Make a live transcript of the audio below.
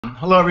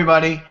Hello,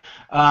 everybody.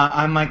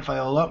 I'm Mike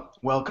Viola.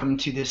 Welcome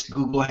to this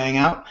Google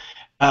Hangout.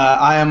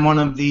 I am one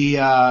of the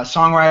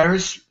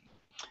songwriters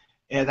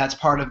that's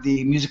part of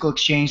the musical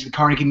exchange, the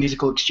Carnegie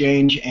Musical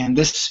Exchange, and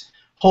this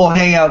whole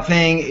Hangout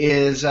thing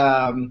is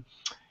one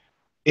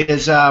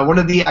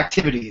of the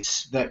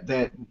activities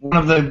that one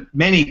of the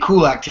many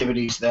cool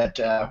activities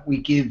that we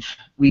give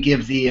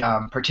the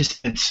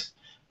participants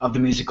of the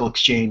musical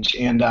exchange.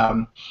 And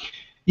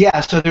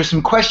yeah, so there's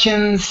some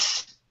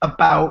questions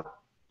about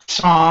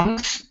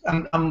songs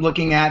I'm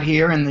looking at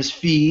here in this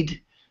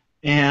feed,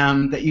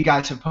 and that you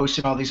guys have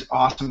posted all these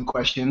awesome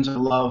questions. I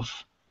love,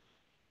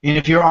 and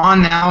if you're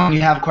on now and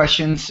you have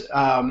questions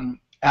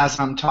as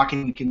I'm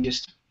talking, you can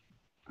just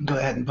go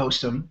ahead and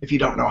post them. If you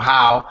don't know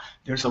how,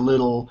 there's a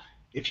little,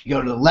 if you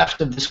go to the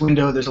left of this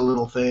window, there's a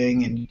little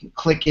thing, and you can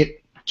click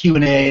it,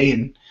 Q&A,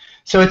 and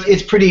so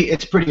it's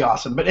pretty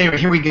awesome. But anyway,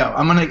 here we go.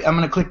 I'm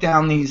gonna click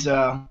down these,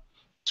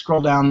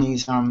 scroll down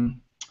these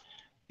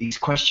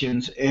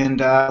questions, and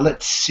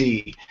let's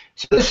see.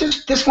 So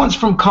this one's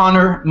from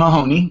Connor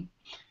Mahoney,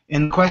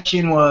 and the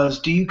question was,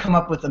 do you come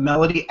up with a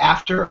melody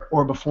after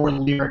or before the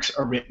lyrics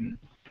are written?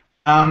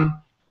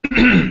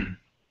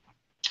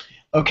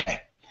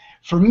 Okay,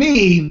 for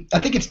me, I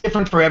think it's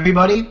different for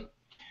everybody,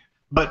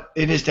 but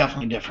it is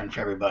definitely different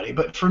for everybody.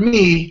 But for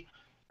me,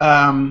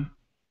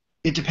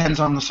 it depends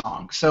on the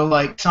song. So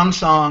like some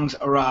songs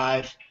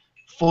arrive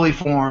fully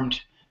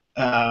formed,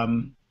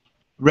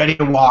 ready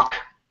to walk,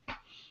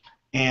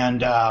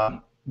 and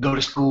go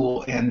to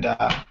school and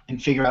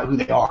figure out who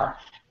they are.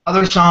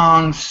 Other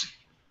songs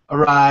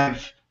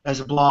arrive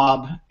as a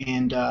blob,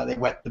 and they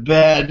wet the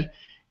bed,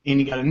 and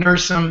you got to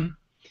nurse them.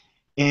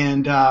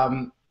 And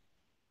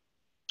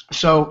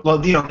so,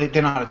 well, you know, they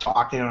don't know how to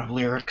talk. They don't have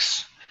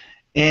lyrics,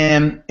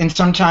 and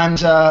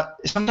sometimes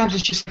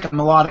it's just like a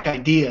melodic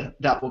idea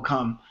that will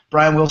come.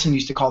 Brian Wilson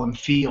used to call them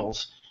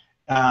feels,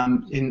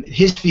 and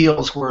his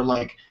feels were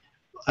like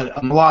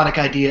a melodic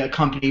idea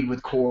accompanied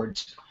with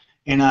chords.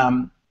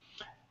 And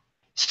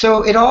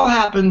so it all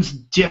happens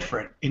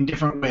different in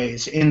different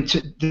ways. And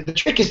the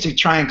trick is to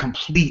try and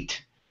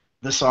complete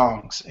the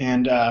songs.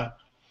 And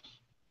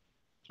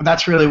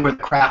that's really where the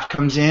craft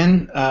comes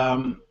in,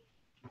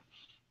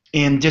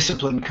 and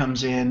discipline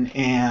comes in.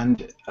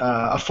 And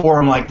a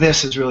forum like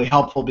this is really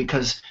helpful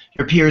because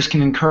your peers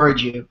can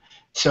encourage you.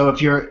 So if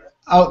you're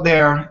out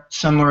there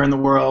somewhere in the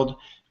world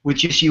with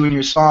just you and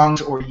your songs,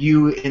 or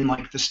you in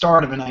like the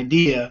start of an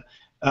idea,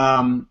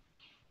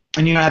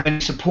 and you don't have any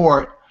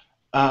support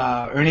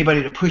or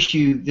anybody to push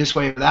you this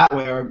way or that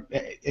way, or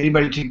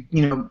anybody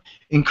to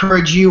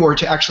encourage you or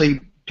to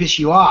actually piss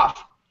you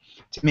off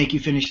to make you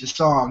finish the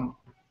song,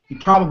 you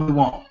probably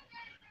won't.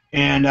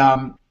 And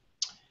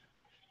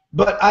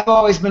but I've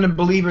always been a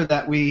believer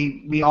that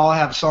we all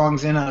have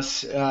songs in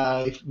us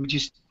if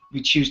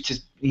we choose to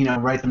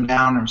write them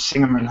down or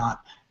sing them or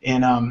not.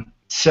 And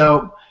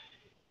so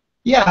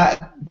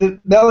yeah, the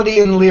melody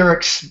and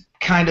lyrics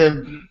kind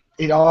of,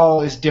 it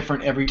all is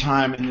different every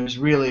time, and there's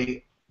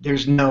no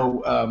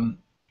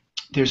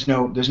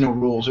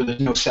rules, or there's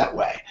no set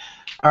way.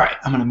 All right,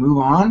 I'm gonna move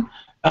on.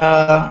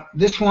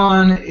 This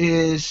one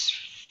is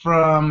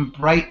from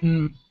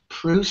Brighton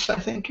Pruce, I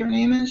think her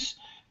name is.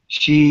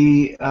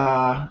 She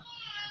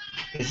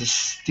is a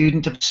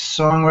student of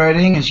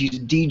songwriting, and she's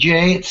a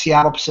DJ at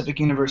Seattle Pacific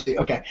University.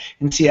 Okay,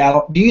 in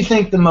Seattle. Do you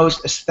think the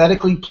most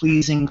aesthetically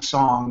pleasing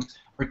songs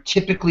are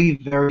typically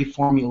very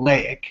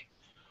formulaic,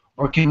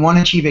 or can one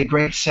achieve a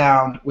great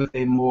sound with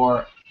a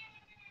more,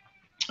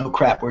 oh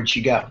crap, where'd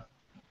she go?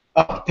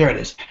 Oh, there it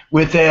is.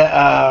 With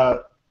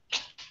a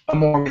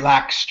more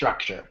relaxed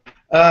structure.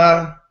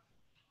 I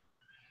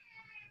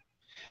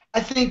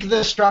think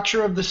the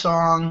structure of the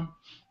song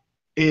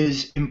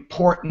is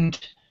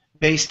important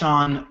based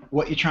on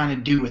what you're trying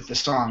to do with the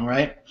song,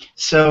 right?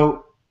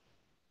 So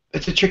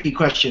it's a tricky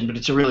question, but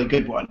it's a really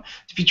good one.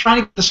 If you're trying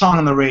to get the song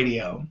on the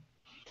radio,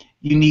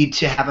 you need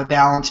to have a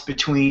balance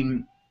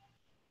between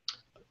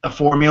a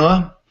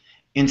formula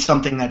and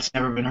something that's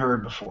never been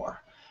heard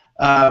before.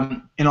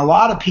 And a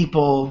lot of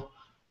people,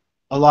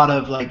 a lot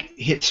of like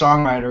hit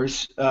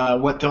songwriters,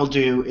 what they'll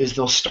do is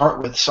they'll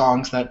start with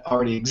songs that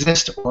already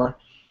exist, or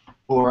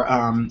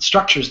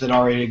structures that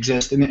already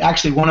exist. And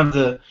actually, one of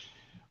the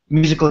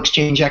musical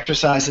exchange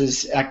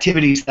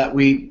activities that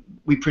we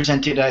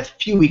presented a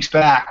few weeks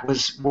back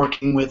was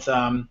working with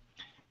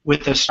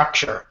the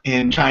structure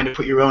and trying to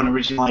put your own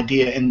original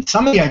idea. And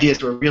some of the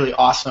ideas were really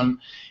awesome,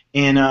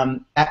 and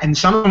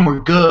some of them were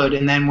good.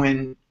 And then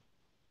when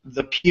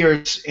the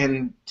peers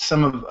and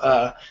some of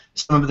the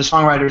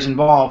songwriters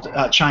involved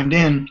chimed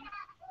in,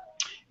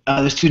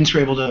 the students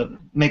were able to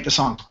make the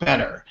songs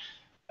better,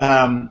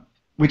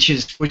 which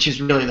is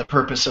really the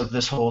purpose of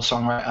this whole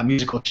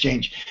musical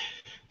exchange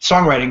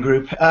songwriting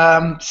group.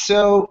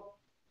 So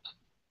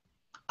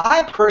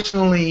I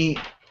personally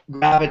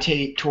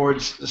gravitate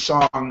towards the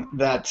song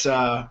that's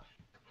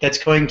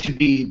going to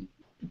be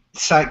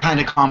kind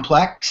of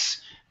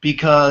complex,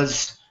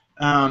 because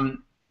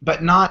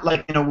but not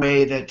like in a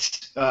way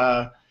that's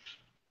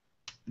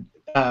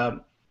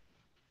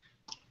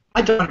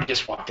My daughter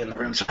just walked in the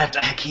room, so I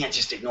can't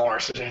just ignore her,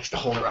 so I have to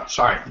hold her up.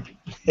 Sorry.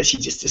 She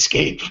just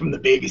escaped from the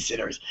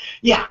babysitters.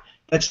 Yeah,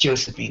 that's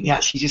Josephine. Yeah,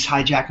 she just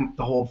hijacked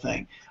the whole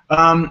thing.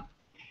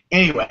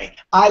 Anyway,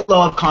 I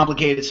love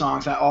complicated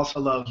songs. I also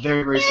love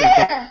very,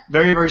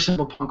 very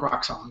simple punk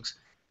rock songs,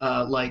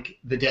 like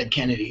the Dead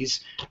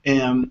Kennedys,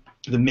 the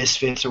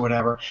Misfits, or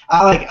whatever.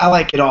 I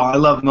like it all. I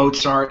love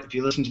Mozart. If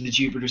you listen to the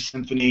Jupiter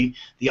Symphony,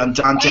 the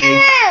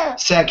Andante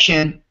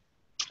section,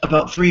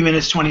 about 3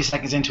 minutes, 20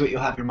 seconds into it, you'll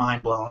have your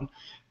mind blown.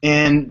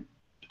 And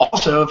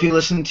also, if you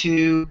listen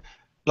to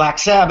Black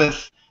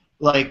Sabbath,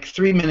 like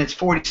 3 minutes,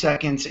 40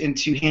 seconds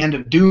into Hand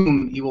of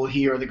Doom, you will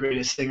hear the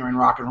greatest singer in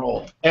rock and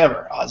roll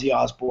ever, Ozzy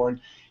Osbourne,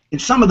 and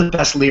some of the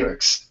best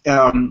lyrics.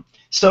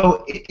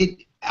 So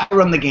I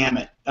run the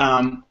gamut.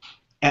 And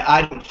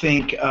I don't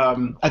think,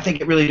 I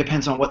think it really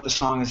depends on what the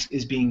song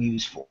is being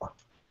used for.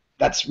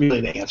 That's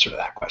really the answer to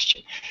that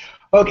question.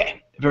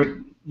 Okay,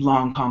 very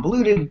long,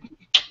 convoluted,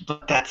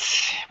 but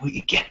that's what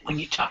you get when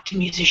you talk to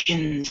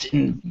musicians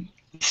in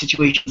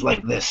situations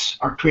like this.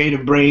 Our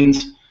creative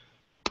brains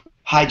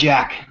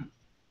hijack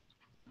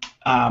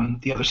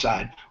the other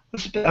side.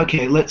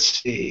 Okay,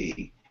 let's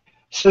see.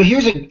 So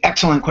here's an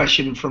excellent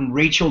question from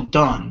Rachel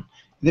Dunn.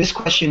 This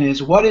question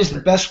is, what is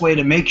the best way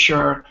to make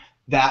sure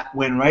that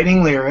when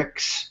writing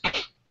lyrics,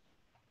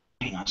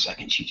 hang on a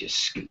second, she just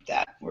scooped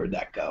that. Where'd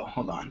that go?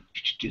 Hold on.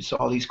 So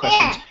all these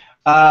questions.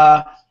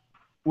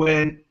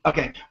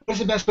 Okay, what's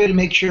the best way to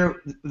make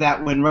sure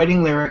that when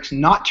writing lyrics,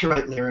 not to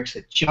write lyrics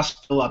that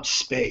just fill up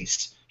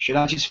space? Should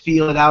I just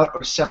feel it out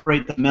or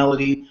separate the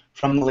melody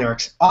from the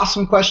lyrics?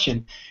 Awesome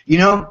question. You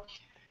know,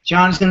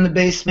 John's in the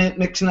basement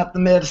mixing up the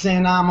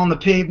medicine. I'm on the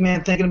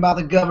pavement thinking about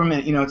the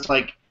government. You know, it's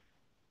like,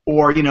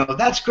 or, you know,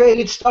 that's great.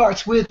 It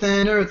starts with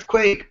an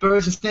earthquake,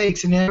 birds and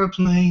snakes, and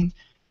airplanes.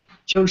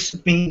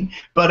 Josephine.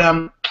 But,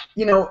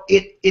 you know,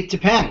 it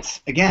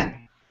depends.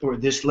 Again, or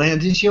this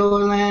land is your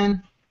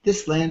land.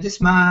 This land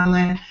is my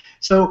land.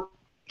 So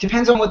it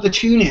depends on what the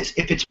tune is.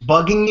 If it's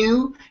bugging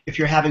you, if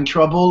you're having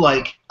trouble,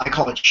 like I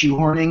call it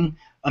shoehorning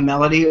a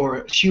melody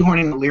or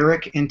shoehorning a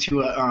lyric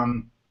into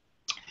a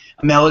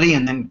melody,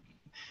 and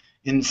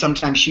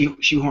sometimes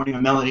shoehorning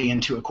a melody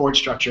into a chord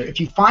structure. If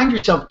you find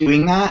yourself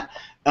doing that,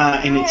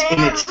 and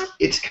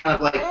it's kind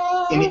of like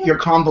you're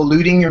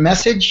convoluting your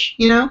message,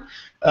 you know,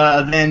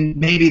 then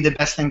maybe the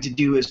best thing to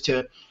do is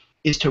to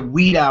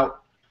weed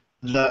out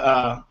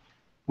the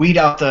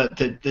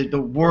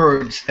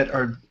words that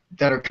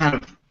are kind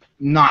of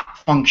not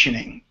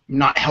functioning,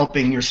 not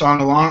helping your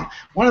song along.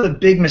 One of the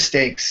big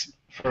mistakes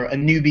for a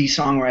newbie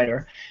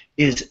songwriter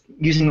is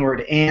using the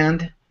word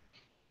and,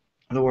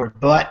 the word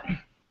but,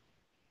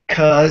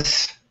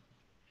 cause,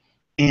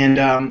 and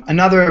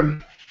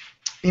another,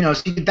 you know,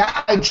 see,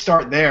 that I'd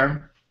start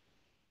there.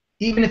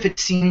 Even if it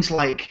seems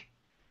like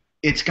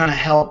it's going to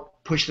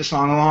help push the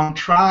song along,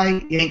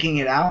 try yanking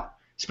it out,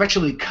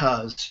 especially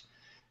cause.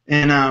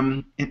 And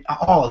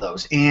all of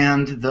those,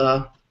 and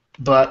the,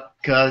 but,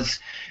 cause,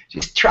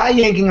 just try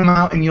yanking them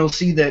out, and you'll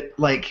see that,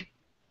 like,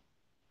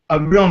 a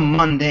real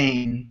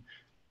mundane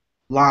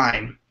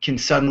line can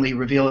suddenly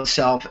reveal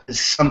itself as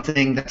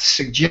something that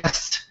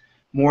suggests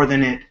more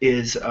than it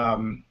is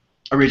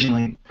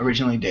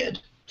originally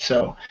did.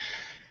 So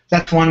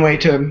that's one way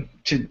to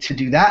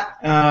do that.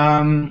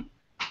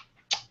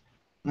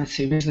 Let's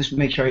see, let's just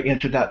make sure I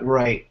answered that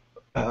right.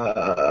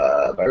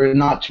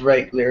 Not to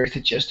write lyrics,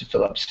 it's just to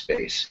fill up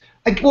space.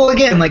 Like, well,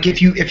 again, like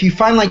if you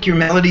find like your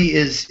melody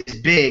is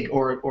big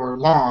or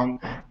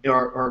long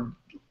or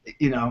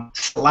you know,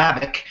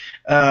 syllabic,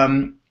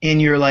 and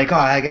you're like, oh,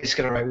 I just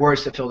gotta write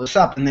words to fill this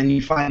up, and then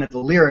you find that the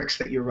lyrics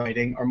that you're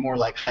writing are more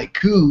like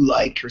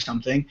haiku-like or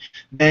something,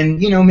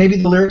 then, you know, maybe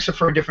the lyrics are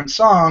for a different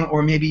song,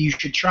 or maybe you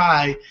should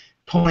try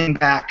pulling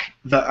back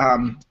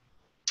the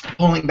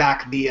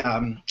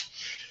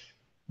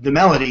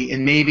melody,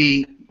 and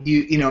maybe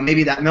you know,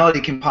 maybe that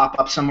melody can pop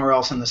up somewhere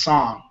else in the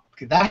song.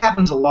 That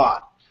happens a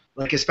lot.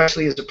 Like,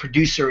 especially as a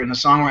producer and a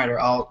songwriter,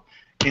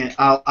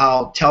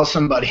 I'll tell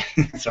somebody.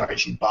 Sorry,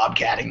 she's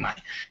bobcatting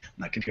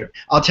my computer.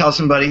 I'll tell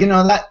somebody, you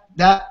know,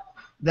 that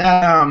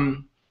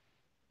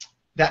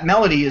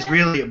melody is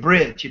really a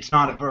bridge. It's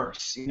not a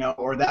verse, you know,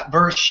 or that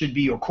verse should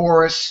be a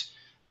chorus.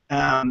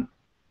 Don't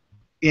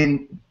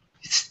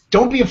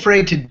be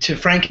afraid to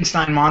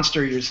Frankenstein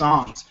monster your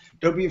songs.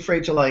 Don't be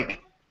afraid to,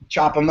 like,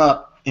 chop them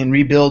up and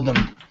rebuild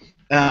them.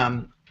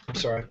 I'm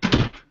sorry.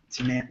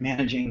 It's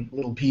managing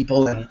little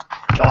people and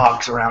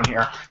dogs around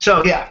here.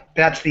 So yeah,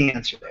 that's the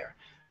answer there.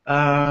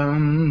 Let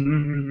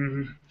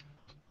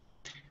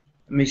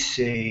me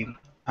see.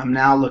 I'm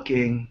now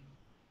looking.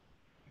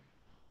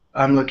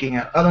 I'm looking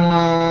at other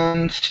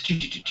ones.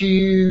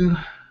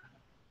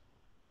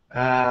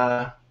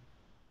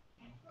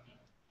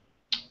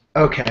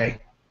 Okay,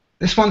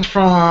 this one's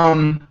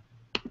from.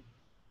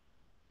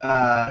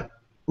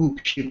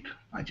 Shoot!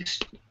 I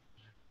just.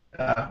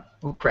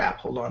 Oh crap!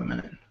 Hold on a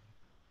minute.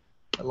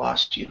 I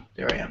lost you.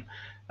 There I am.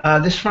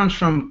 This one's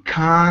from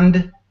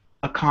Cond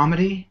a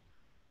Comedy.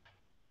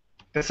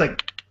 That's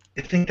like,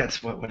 I think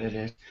that's what it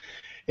is.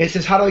 It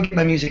says, how do I get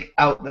my music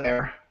out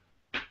there?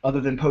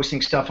 other than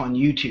posting stuff on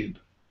YouTube?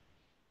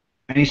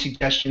 Any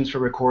suggestions for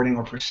recording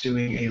or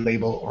pursuing a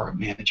label or a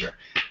manager?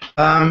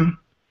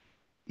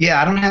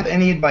 Yeah, I don't have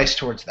any advice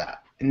towards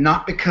that. And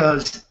not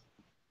because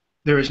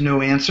there is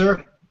no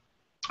answer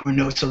or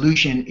no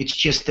solution. It's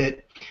just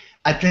that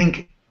I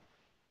think,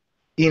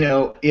 you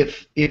know,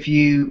 if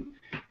you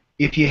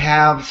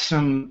have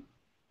some,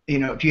 you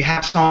know, if you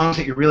have songs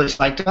that you're really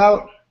psyched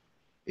about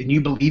and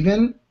you believe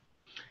in,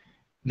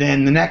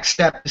 then the next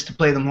step is to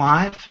play them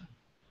live.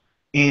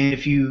 And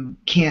if you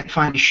can't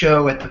find a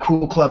show at the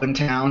cool club in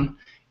town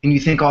and you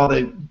think all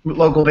the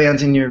local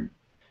bands in your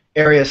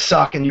area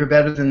suck and you're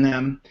better than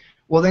them,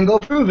 well, then go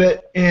prove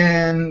it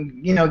and,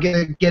 you know,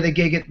 get a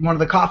gig at one of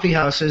the coffee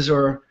houses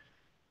or,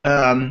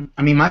 I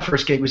mean, my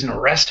first gig was in a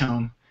rest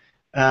home,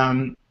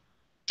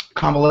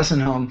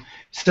 convalescent home.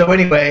 So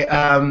anyway,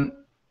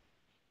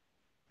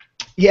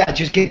 yeah,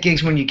 just get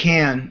gigs when you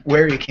can,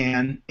 where you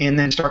can, and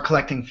then start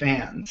collecting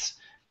fans.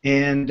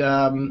 And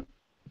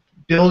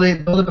build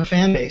up a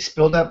fan base,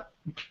 build up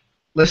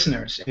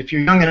listeners. If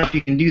you're young enough,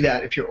 you can do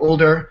that. If you're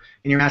older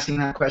and you're asking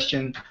that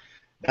question,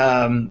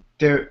 I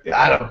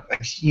don't,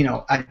 you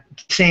know, I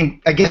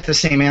get the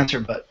same answer,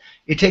 but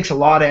it takes a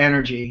lot of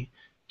energy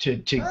to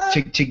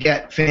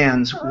get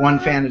fans, one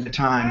fan at a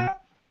time.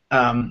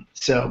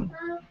 So,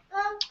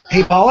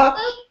 hey Paula,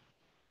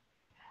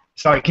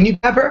 sorry, can you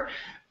pepper?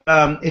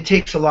 It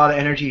takes a lot of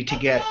energy to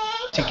get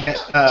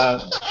fans,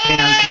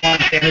 one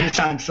fan at a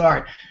time.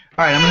 Sorry.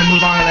 All right, I'm going to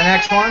move on to the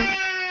next one.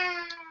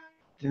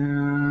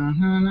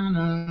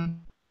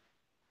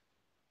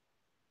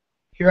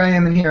 Here I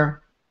am in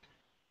here.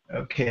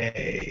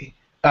 Okay.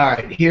 All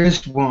right,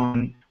 here's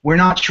one. We're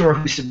not sure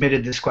who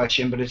submitted this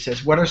question, but it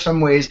says, what are some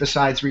ways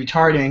besides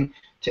retarding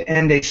to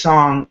end a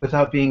song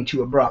without being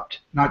too abrupt?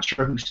 Not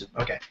sure who.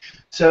 Okay.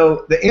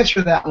 So the answer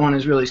to that one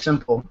is really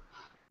simple.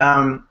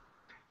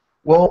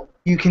 Well,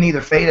 you can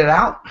either fade it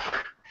out,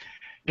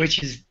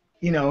 which is,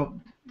 you know,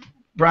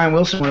 Brian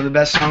Wilson, one of the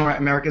best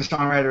American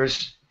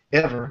songwriters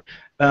ever.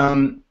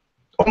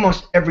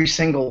 Almost every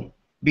single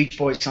Beach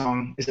Boys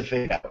song is a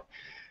fade out.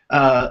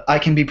 I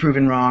can be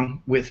proven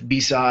wrong with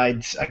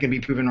B-sides. I can be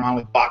proven wrong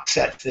with box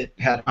sets that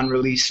had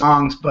unreleased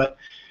songs, but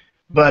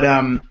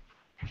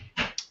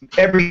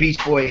every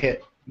Beach Boy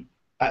hit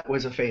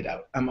was a fade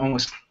out. I'm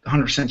almost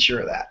 100% sure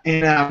of that.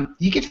 And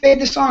you can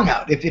fade the song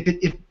out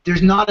if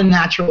there's not a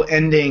natural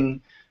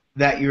ending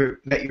that you're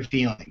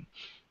feeling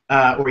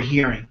or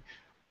hearing.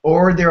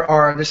 Or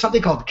there's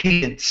something called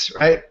cadence,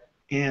 right?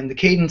 And the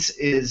cadence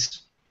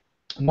is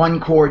one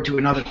chord to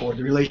another chord,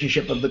 the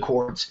relationship of the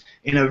chords,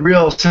 in a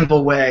real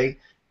simple way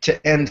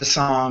to end the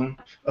song.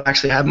 Well,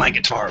 actually, I have my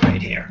guitar right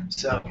here,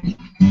 so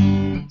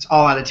it's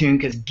all out of tune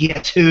because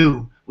guess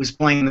who was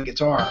playing the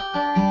guitar?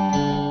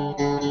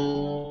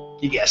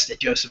 You guessed it,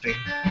 Josephine.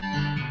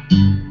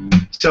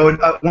 So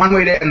one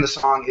way to end the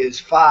song is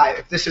 5.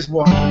 If this is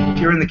 1, if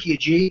you're in the key of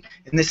G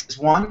and this is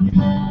 1,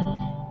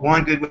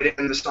 one good way to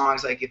end the song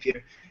is like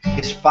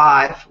it's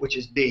 5, which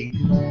is D.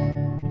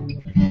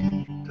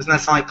 Doesn't that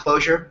sound like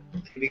closure?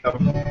 Here we go.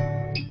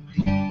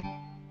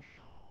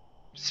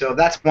 So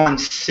that's one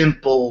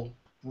simple,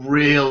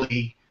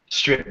 really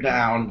stripped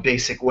down,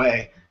 basic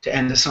way to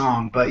end the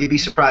song. But you'd be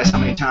surprised how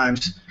many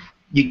times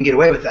you can get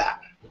away with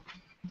that.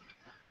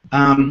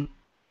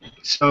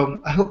 So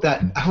I hope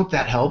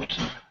that helped.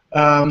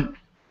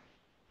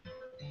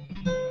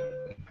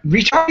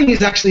 Retarding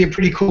is actually a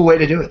pretty cool way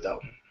to do it,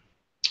 though.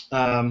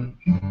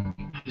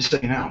 Just so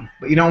you know,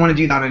 but you don't want to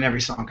do that on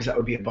every song because that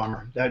would be a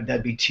bummer.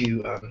 That'd be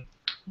too,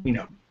 you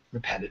know,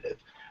 repetitive.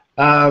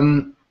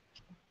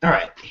 All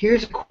right,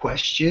 here's a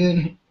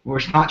question.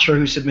 We're not sure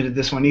who submitted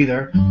this one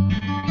either.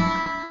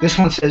 This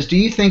one says, do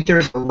you think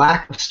there's a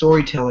lack of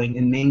storytelling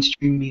in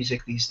mainstream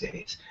music these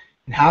days?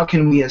 And how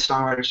can we as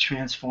songwriters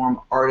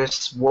transform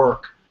artists'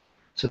 work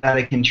so that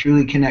it can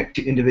truly connect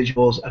to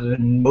individuals at an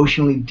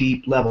emotionally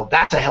deep level?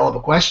 That's a hell of a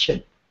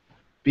question.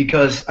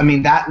 Because I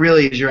mean, that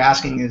really is you're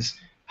asking is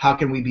how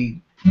can we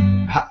be,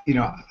 how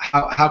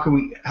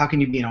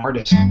can you be an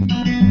artist,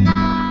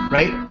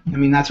 right? I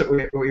mean, that's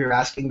what you're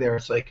asking there.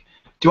 It's like,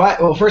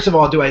 well, first of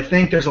all, do I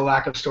think there's a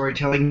lack of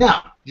storytelling? No.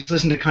 Just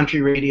listen to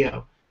country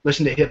radio,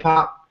 listen to hip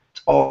hop.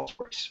 It's all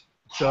stories.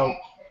 So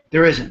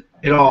there isn't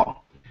at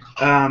all.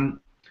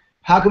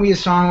 How can we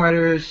as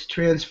songwriters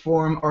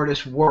transform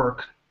artists'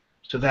 work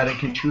so that it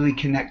can truly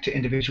connect to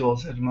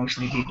individuals at an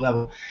emotionally deep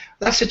level?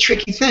 That's a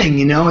tricky thing,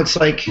 you know. It's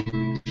like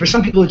for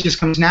some people it just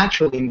comes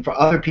naturally, and for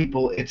other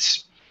people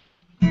it's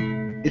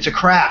a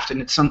craft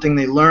and it's something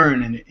they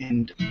learn.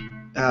 And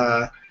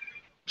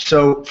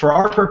so for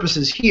our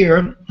purposes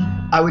here,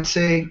 I would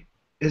say,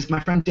 as my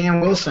friend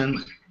Dan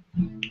Wilson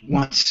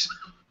once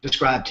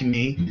described to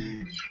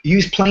me,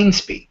 use plain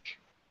speak.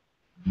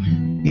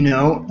 You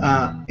know,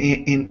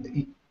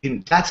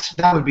 and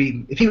that would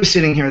be, if he was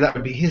sitting here, that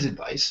would be his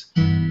advice.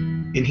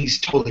 And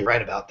he's totally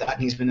right about that.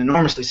 And he's been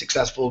enormously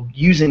successful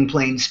using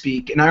plain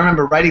speak. And I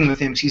remember writing with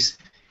him. He's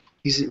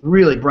a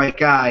really bright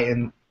guy,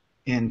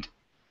 and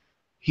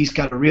he's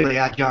got a really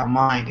agile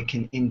mind and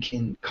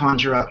can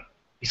conjure up.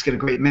 He's got a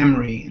great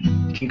memory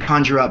and can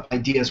conjure up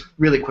ideas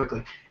really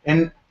quickly.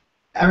 And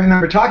I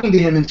remember talking to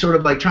him and sort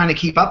of like trying to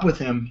keep up with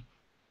him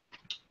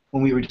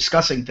when we were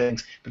discussing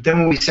things. But then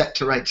when we set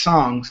to write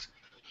songs,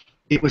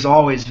 it was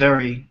always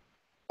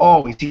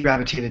he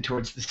gravitated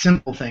towards the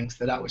simple things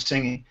that I was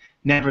singing,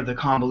 never the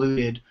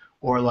convoluted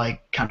or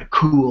like kind of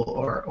cool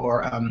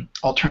or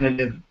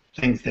alternative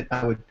things that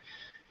I would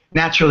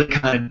naturally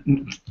kind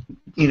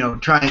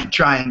of,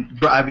 try and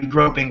I'd be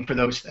groping for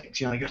those things.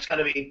 Like it's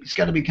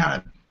got to be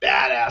kind of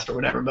badass or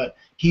whatever. But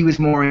he was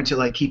more into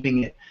like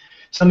keeping it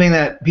something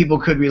that people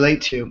could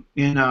relate to.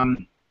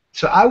 And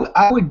so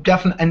I would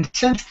definitely, and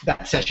since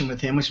that session with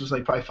him, which was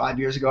like probably 5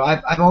 years ago,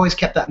 I've always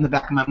kept that in the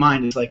back of my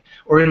mind, is like,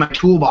 or in my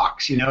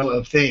toolbox,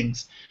 of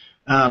things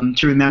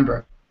to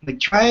remember. Like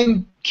try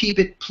and keep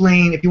it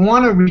plain. If you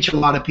want to reach a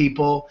lot of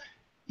people,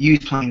 use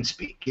plain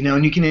speak,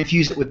 and you can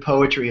infuse it with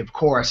poetry, of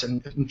course,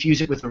 and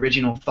infuse it with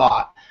original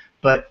thought,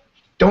 but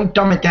don't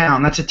dumb it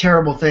down. That's a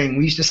terrible thing.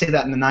 We used to say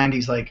that in the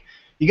 90s, like,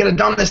 you got to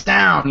dumb this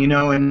down,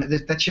 and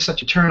that's just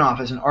such a turnoff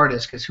as an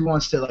artist, because who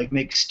wants to, like,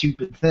 make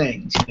stupid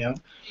things,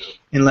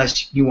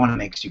 unless you want to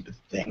make stupid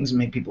things and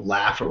make people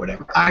laugh or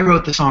whatever. I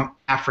wrote the song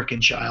African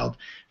Child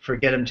for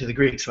Get Him to the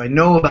Greek, so I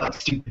know about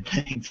stupid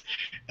things.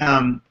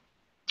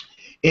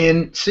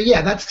 And so,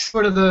 yeah, that's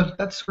sort of the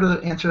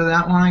answer to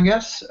that one, I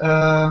guess.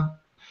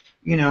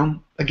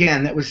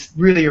 Again, that was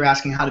really, you're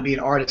asking how to be an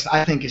artist.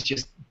 I think it's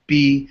just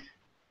be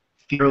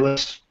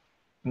fearless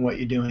in what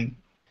you're doing.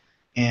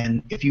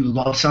 And if you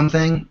love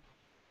something,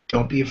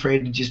 don't be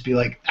afraid to just be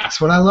like,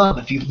 that's what I love.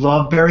 If you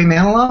love Barry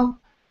Manilow,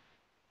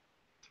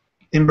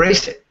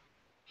 embrace it.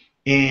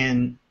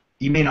 And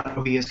you may not know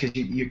who he is because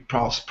you're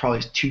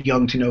probably too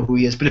young to know who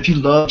he is. But if you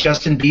love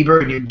Justin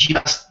Bieber and you're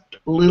just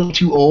a little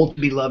too old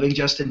to be loving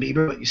Justin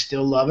Bieber, but you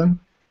still love him.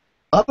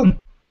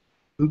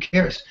 Who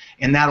cares?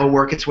 And that'll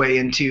work its way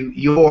into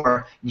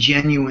your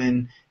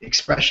genuine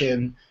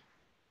expression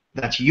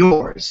that's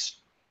yours.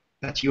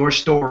 That's your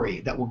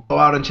story that will go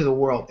out into the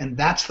world. And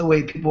that's the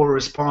way people will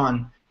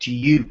respond to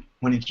you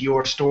when it's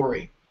your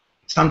story.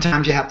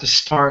 Sometimes you have to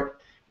start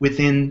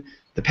within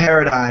the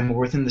paradigm or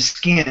within the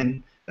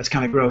skin, that's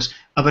kind of gross,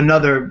 of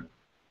another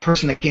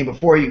person that came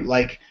before you.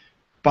 Like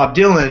Bob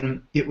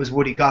Dylan, it was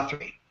Woody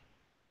Guthrie.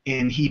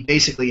 And he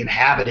basically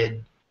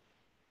inhabited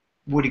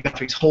Woody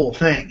Guthrie's whole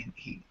thing.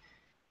 He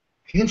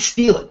didn't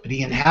steal it, but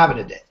he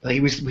inhabited it. Like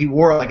he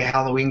wore it like a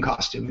Halloween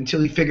costume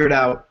until he figured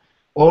out,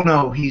 oh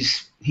no,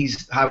 he's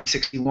Highway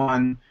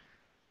 61,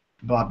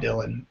 Bob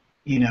Dylan.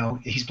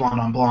 He's blonde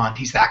on blonde.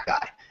 He's that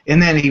guy.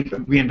 And then he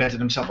reinvented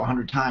himself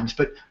 100 times.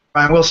 But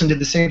Brian Wilson did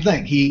the same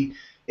thing. He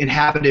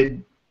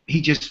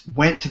just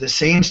went to the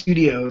same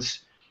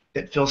studios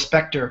that Phil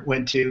Spector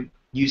went to,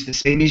 used the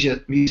same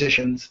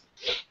musicians,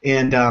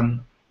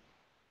 and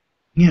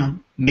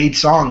made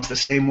songs the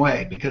same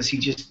way because he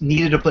just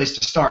needed a place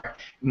to start.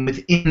 And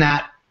within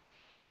that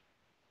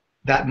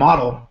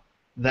model,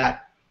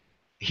 that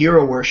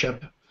hero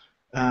worship,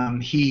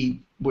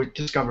 he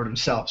discovered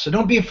himself. So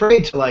don't be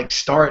afraid to like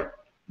start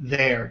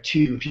there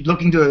too. If you're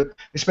looking to,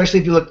 especially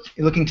if you're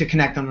looking to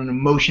connect on an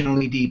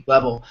emotionally deep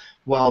level,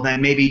 well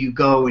then maybe you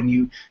go and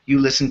you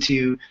listen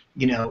to,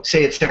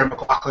 say it's Sarah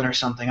McLachlan or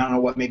something. I don't know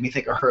what made me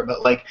think of her,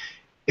 but like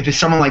if it's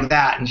someone like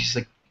that and she's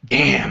like,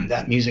 damn,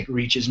 that music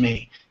reaches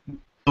me.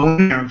 Go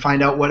in there and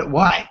find out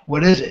why.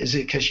 What is it? Is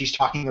it because she's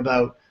talking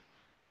about,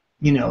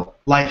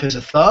 life as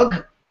a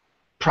thug?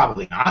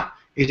 Probably not.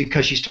 Is it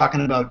because she's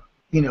talking about,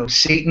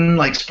 Satan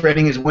like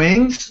spreading his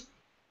wings?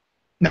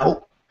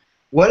 No.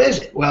 What is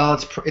it? Well,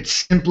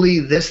 it's simply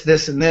this,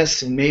 this, and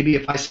this, and maybe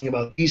if I sing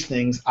about these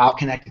things, I'll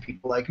connect to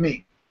people like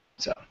me.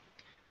 So,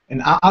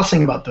 and I'll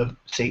sing about the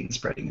Satan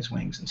spreading his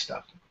wings and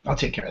stuff. I'll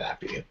take care of that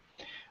for you.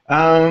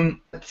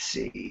 Let's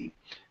see.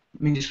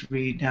 Let me just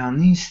read down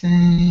these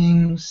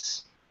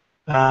things.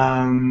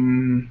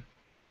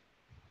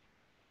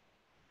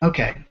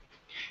 Okay.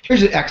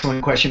 Here's an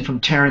excellent question from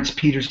Terrence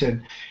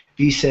Peterson.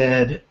 He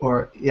said,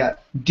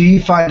 do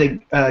you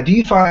find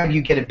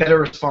you get a better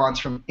response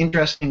from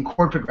interesting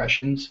chord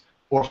progressions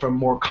or from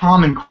more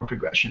common chord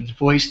progressions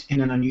voiced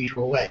in an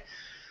unusual way?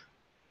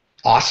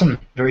 Awesome.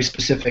 Very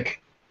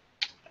specific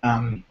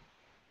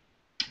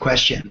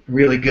question.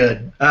 Really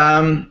good.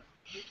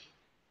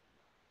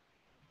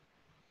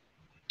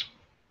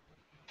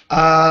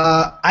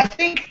 I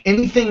think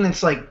anything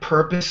that's like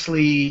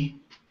purposely,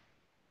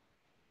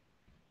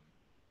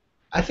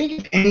 I think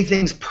if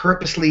anything's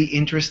purposely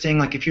interesting,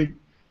 like if you're,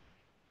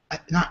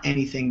 not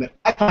anything, but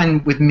I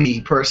find with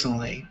me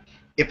personally,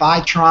 if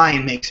I try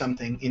and make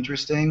something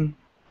interesting,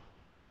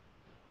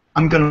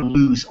 I'm going to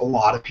lose a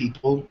lot of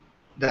people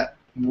that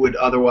would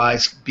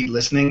otherwise be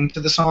listening to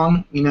the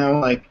song,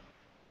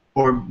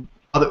 or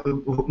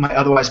might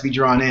otherwise be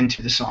drawn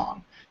into the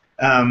song.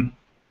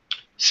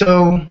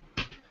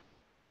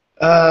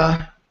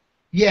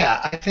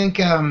 Yeah, I think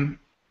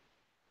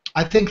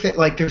that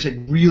like there's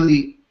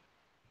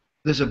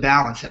a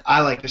balance that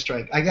I like to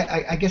strike.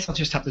 I guess I'll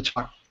just have to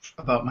talk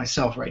about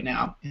myself right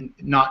now, and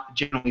not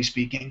generally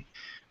speaking,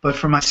 but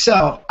for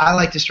myself, I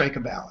like to strike a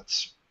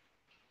balance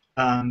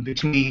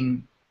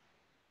between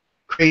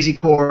crazy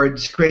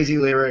chords, crazy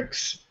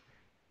lyrics,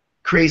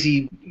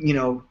 crazy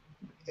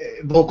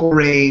vocal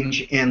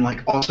range and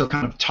like also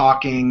kind of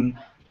talking,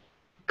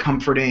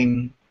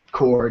 comforting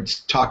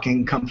chords,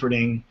 talking,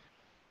 comforting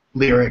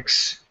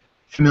lyrics,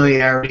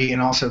 familiarity,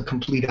 and also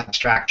complete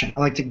abstraction. I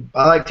like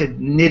to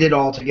knit it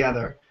all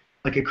together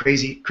like a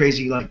crazy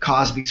like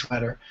Cosby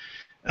sweater.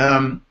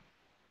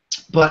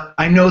 But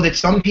I know that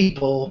some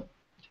people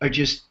are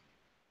just,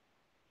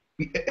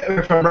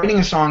 if I'm writing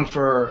a song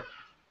for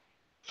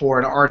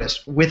an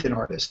artist, with an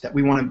artist that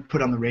we want to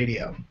put on the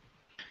radio,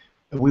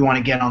 we want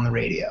to get on the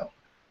radio,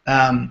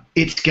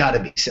 it's got to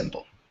be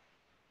simple.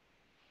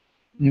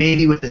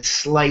 Maybe with a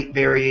slight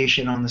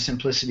variation on the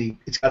simplicity.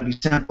 It's got to be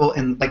simple,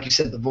 and like you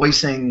said, the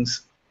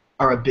voicings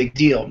are a big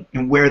deal.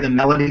 And where the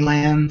melody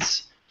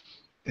lands,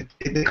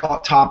 they call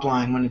it top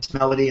line. When it's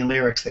melody and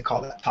lyrics, they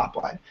call that top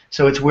line.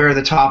 So it's where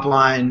the top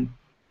line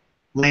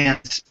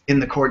lands in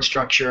the chord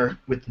structure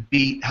with the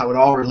beat, how it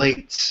all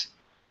relates.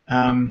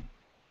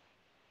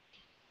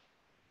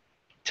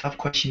 Tough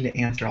question to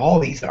answer. All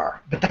these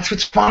are, but that's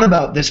what's fun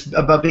about this,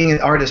 about being an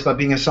artist, about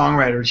being a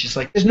songwriter. It's just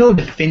like there's no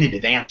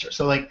definitive answer.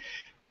 So like,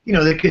 you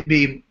know, there could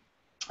be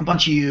a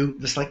bunch of you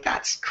just like,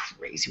 that's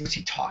crazy. What's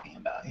he talking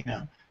about? You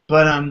know,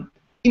 but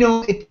you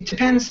know, it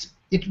depends.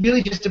 It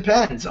really just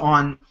depends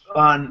on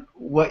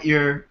what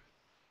you're,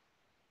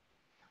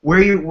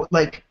 where you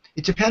like.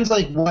 It depends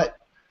like what,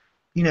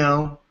 you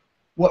know,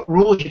 what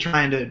rules you're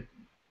trying to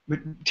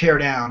tear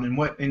down and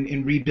what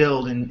and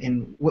rebuild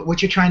and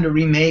what you're trying to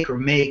remake or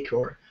make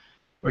or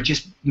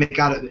just make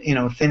out of, you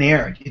know, thin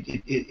air.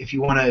 If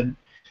you want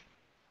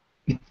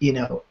to, you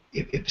know,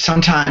 if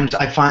sometimes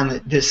I find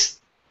that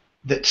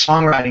that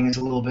songwriting is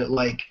a little bit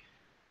like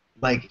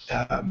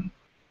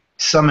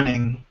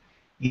summoning,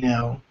 you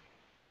know,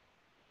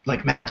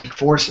 like magic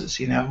forces,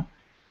 you know.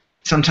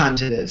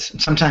 Sometimes it is,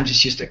 and sometimes it's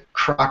just a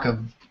crock of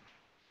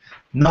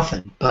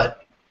nothing.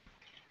 But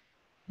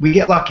we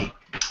get lucky.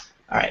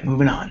 All right,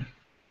 moving on.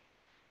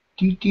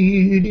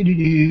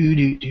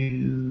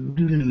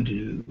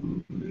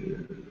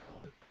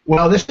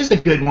 Well, this is a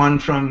good one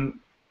from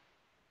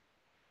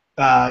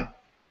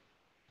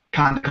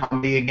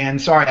Comedy again.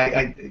 Sorry,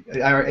 I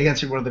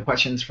answered one of the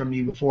questions from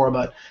you before,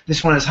 but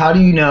this one is, how do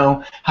you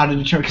know how to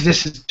determine, because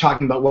this is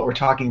talking about what we're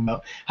talking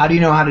about, how do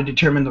you know how to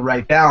determine the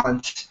right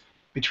balance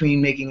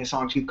between making a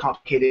song too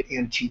complicated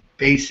and too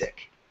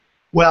basic?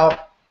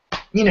 Well,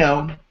 you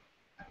know,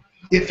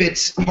 if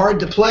it's hard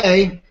to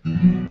play,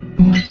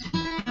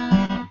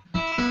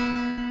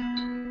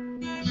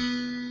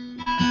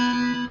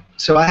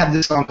 so I have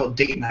this song called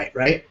Date Night,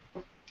 right?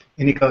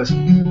 And it goes,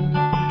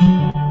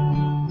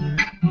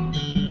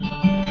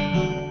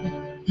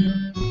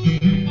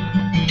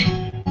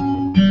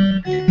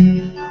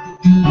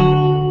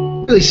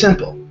 really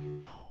simple.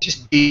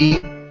 Just B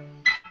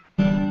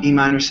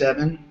minor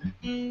 7.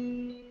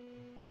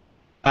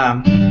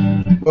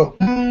 Whoa.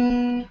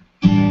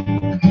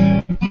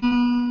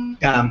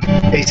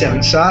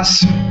 A7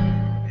 sus,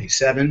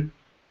 A7,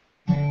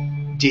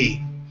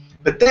 D.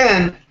 But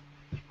then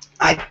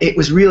it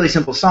was really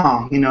simple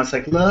song. You know, it's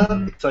like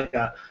love. It's like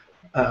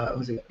what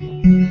was it?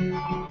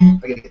 I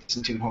gotta get this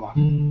in tune. Hold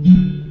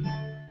on.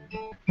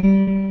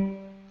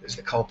 There's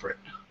the culprit.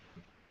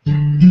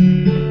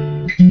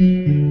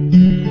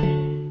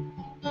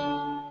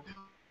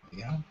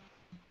 Yeah.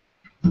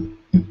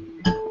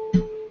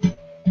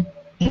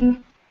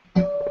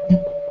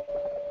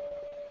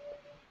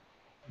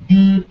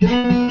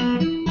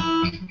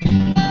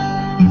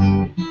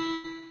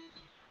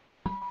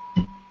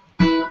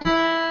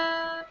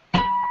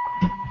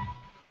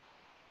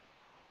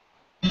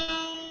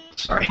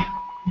 Sorry.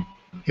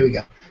 Here we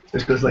go.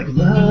 This goes like,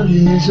 love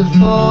is a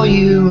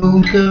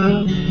 4-year-old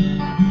girl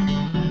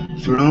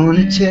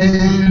throwing a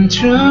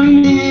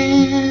tantrum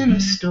in a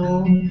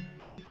store,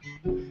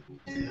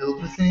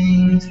 filled with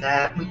things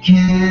that we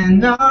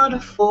cannot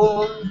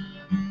afford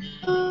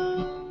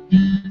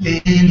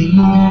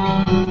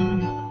anymore.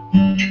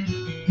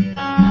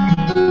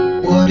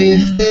 What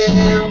if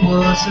there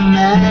was a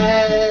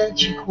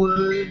magic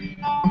word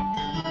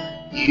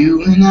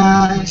you and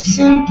I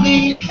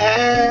simply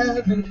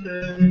haven't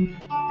heard?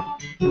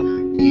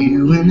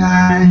 You and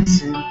I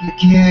simply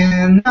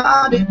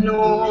cannot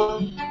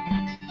ignore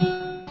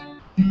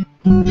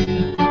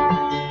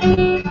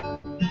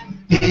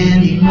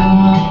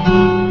anymore.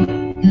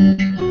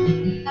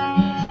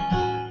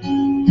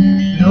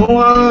 No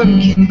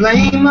one can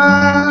blame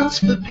us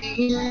for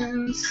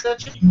being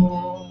such a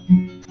bore.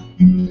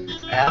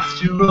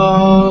 After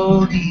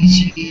all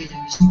these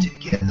years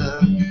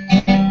together,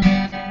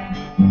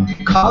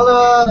 call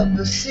up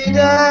the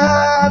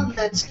sitter,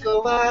 let's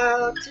go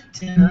out to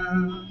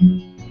dinner.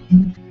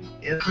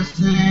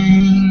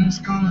 Everything's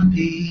gonna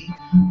be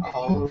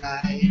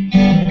alright.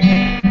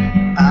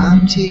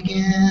 I'm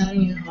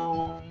taking you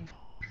home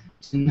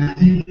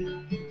tonight.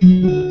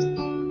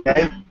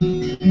 Okay?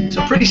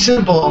 So pretty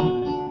simple.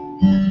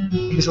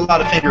 There's a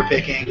lot of finger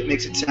picking that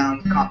makes it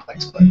sound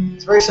complex, but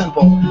it's very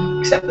simple,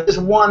 except that there's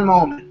one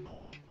moment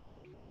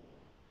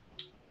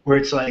where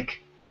it's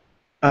like,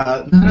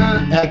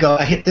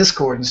 I hit this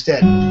chord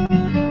instead.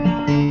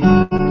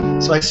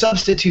 So I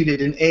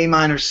substituted an A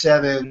minor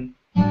 7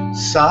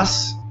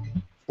 sus.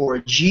 For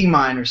a G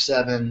minor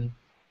 7,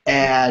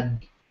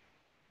 add,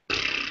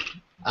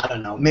 I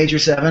don't know, major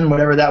 7,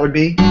 whatever that would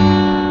be.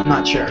 I'm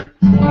not sure.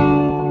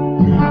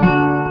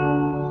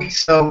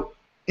 So,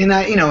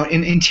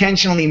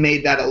 intentionally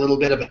made that a little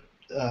bit of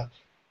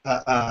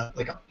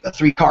like a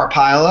 3-car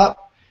pileup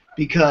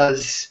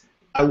because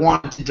I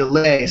wanted to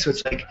delay. So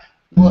it's like,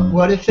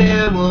 what if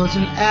there was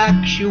an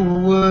actual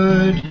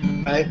word,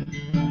 right?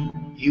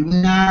 You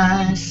and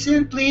I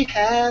simply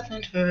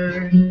haven't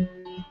heard.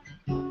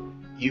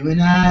 You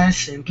and I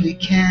simply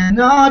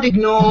cannot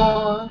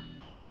ignore.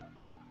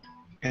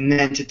 And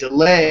then to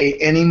delay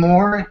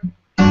anymore,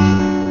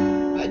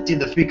 I did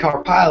the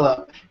 3-car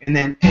pileup, and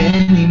then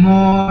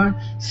anymore.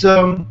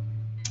 So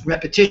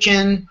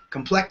repetition,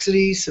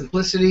 complexity,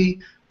 simplicity,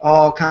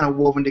 all kind of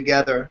woven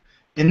together.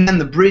 And then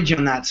the bridge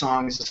on that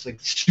song is this like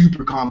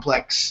super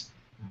complex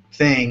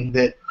thing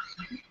that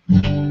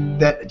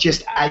I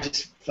just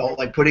felt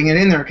like putting it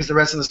in there because the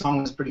rest of the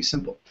song was pretty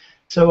simple.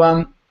 So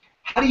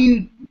how do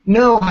you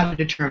know how to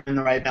determine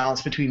the right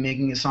balance between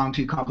making a song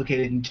too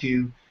complicated and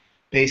too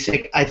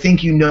basic? I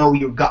think you know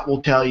your gut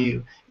will tell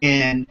you.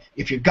 And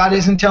if your gut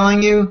isn't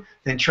telling you,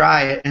 then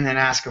try it and then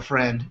ask a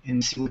friend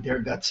and see what their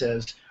gut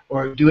says.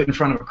 Or do it in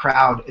front of a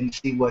crowd and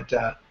see what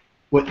their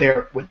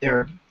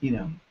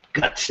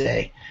guts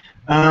say.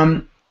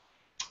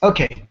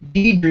 Okay,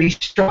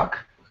 Deidre Struck,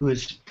 who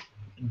is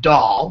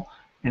Doll,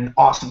 an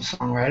awesome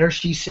songwriter,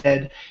 she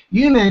said,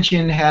 you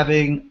mentioned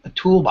having a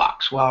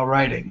toolbox while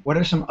writing. What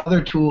are some other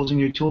tools in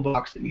your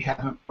toolbox that you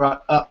haven't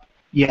brought up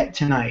yet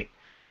tonight?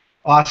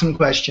 Awesome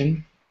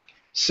question.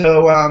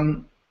 So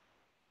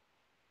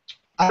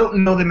I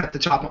don't know them off the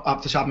top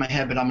of my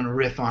head, but I'm going to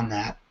riff on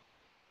that.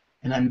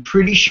 And I'm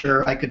pretty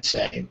sure I could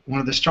say one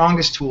of the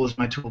strongest tools in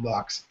my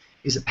toolbox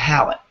is a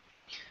palette.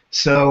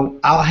 So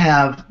I'll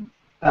have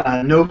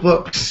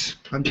notebooks.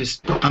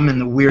 I'm in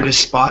the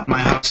weirdest spot in my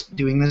house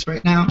doing this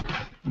right now,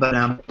 but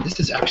this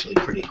is actually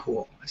pretty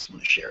cool. I just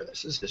want to share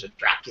this. This is a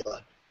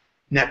Dracula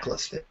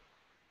necklace that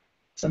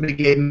somebody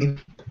gave me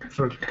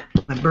for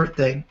my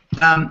birthday.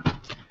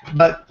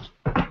 But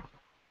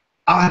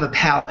I'll have a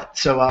palette.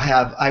 So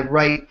I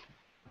write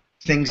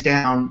things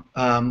down.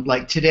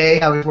 Like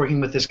today, I was working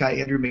with this guy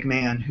Andrew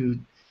McMahon, who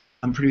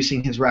I'm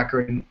producing his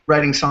record and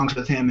writing songs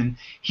with him, and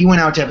he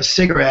went out to have a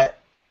cigarette.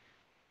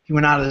 He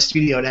went out of the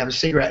studio to have a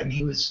cigarette, and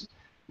he was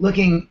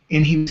looking,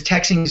 and he was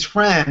texting his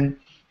friend,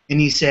 and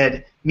he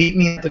said, "Meet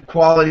me at the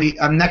Quality.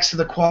 I'm next to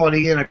the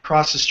Quality Inn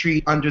across the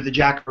street under the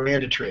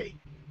jacaranda tree."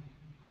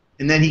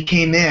 And then he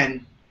came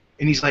in,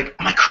 and he's like,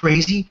 "Am I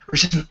crazy? Or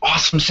is this an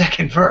awesome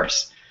second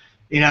verse?"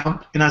 You know?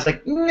 And I was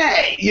like,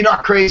 "Nay, you're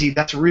not crazy.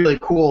 That's a really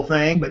cool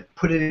thing, but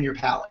put it in your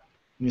palette."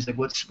 And he's like,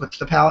 "What's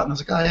the palette?" And I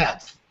was like, "Oh yeah,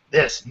 it's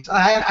this." And he's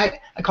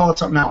like, I call it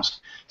something else.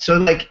 So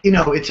like,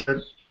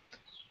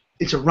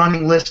 it's a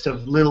running list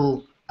of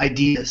little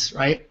ideas,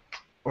 right?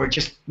 Or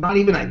just not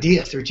even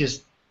ideas. They're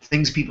just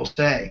things people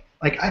say.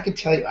 Like I could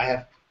tell you,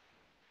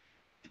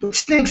 what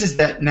stinks is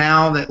that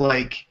now that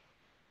like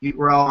we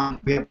have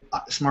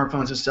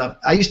smartphones and stuff.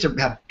 I used to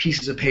have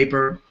pieces of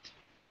paper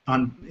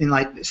in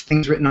like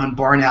things written on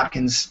bar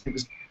napkins. It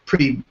was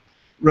pretty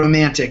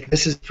romantic.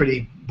 This is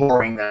pretty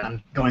boring that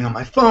I'm going on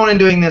my phone and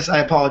doing this. I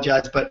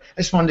apologize, but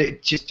I just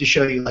wanted to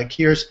show you, like,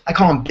 I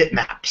call them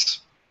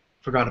bitmaps.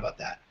 Forgot about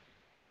that.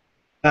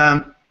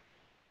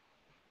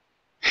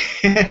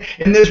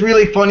 And there's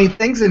really funny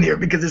things in here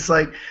because it's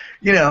like,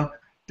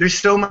 there's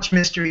so much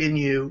mystery in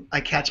you. I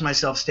catch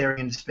myself staring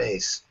into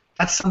space.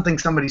 That's something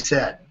somebody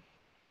said.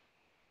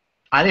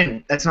 I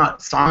didn't. That's not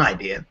a song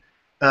idea.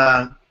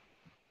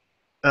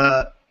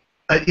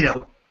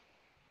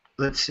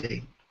 Let's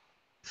see.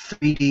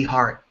 3D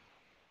heart.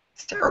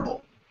 It's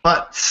terrible.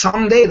 But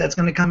someday that's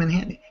going to come in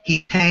handy.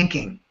 Heat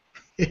tanking.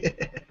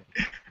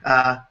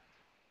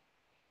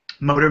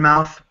 Motor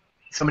mouth.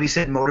 Somebody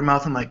said motor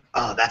mouth. I'm like,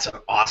 oh, that's an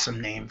awesome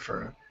name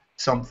for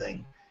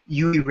something.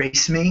 You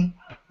erase me.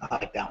 I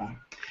like that one.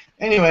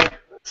 Anyway,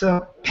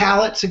 so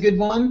palette's a good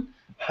one.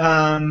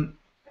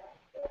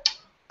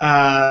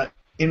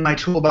 In my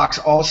toolbox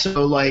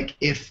also, like,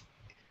 if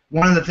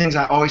one of the things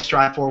I always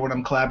strive for when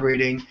I'm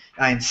collaborating,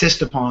 I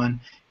insist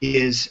upon,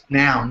 is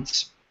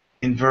nouns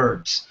and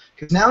verbs.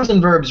 Because nouns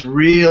and verbs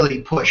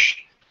really push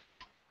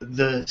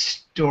the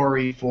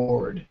story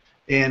forward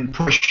and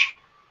push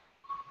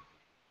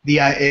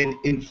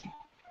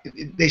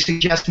they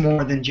suggest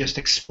more than just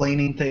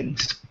explaining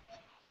things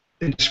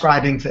and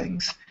describing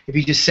things. If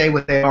you just say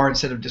what they are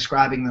instead of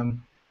describing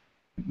them,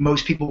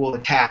 most people will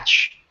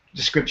attach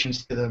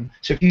descriptions to them.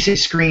 So if you say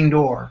screen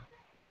door,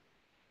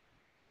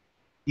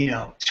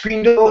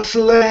 screen door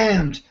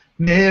slammed,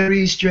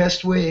 Mary's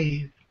dressed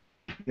wave,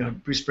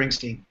 Bruce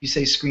Springsteen. You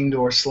say screen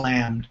door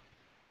slammed,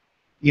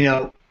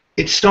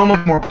 it's so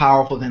much more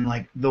powerful than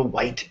like the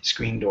white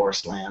screen door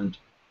slammed,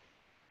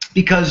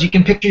 because you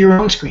can picture your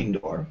own screen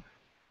door,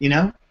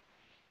 and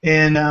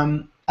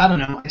I don't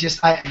know.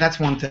 That's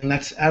one thing.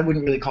 I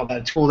wouldn't really call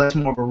that a tool. That's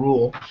more of a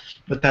rule,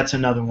 but that's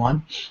another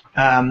one.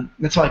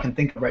 That's all I can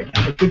think of right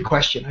now. But good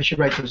question. I should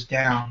write those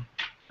down.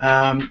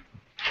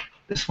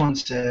 This one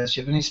says, do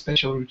you have any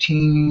special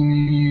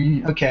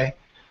routine? Okay.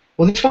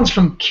 Well, this one's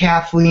from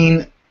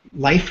Kathleen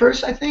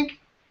Leifers, I think,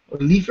 or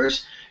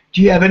Leifers.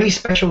 Do you have any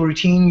special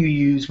routine you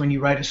use when you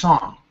write a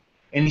song?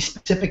 Any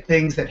specific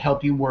things that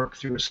help you work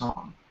through a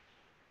song?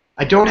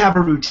 I don't have a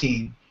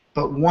routine,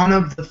 but one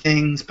of the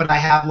things, but I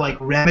have like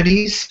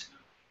remedies.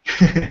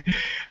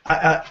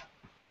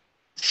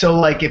 So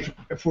like if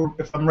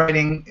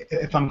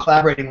I'm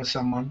collaborating with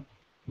someone,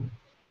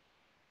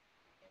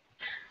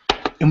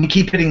 and we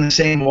keep hitting the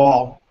same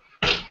wall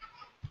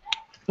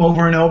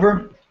over and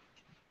over,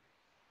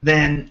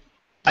 then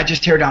I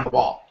just tear down the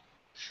wall.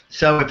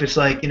 So if it's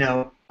like,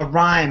 a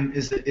rhyme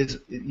is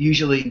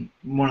usually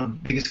one of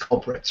the biggest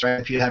culprits, right?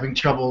 If you're having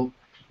trouble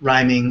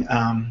rhyming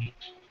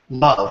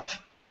love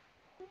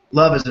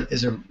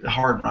is a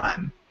hard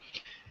rhyme.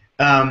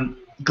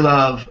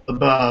 Glove,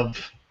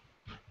 above,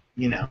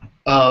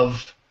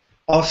 of,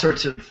 all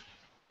sorts of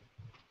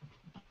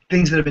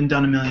things that have been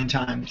done a million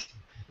times.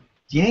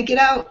 Yank it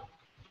out.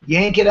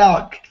 Yank it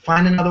out.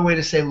 Find another way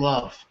to say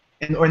love.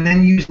 And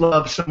then use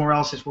love somewhere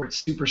else where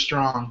it's super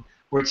strong,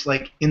 where it's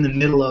like in the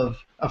middle of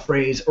a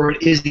phrase, or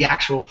it is the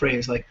actual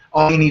phrase, like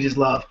all you need is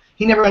love.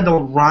 He never had the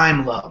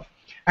rhyme love.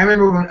 I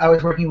remember when I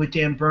was working with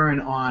Dan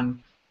Byrne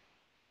on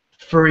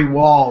Furry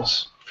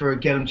Walls for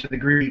Get 'Em to the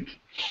Greek,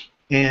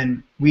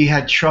 and we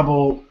had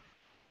trouble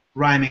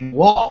rhyming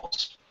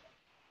walls.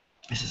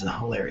 This is a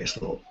hilarious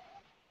little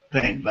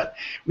thing, but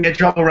we had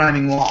trouble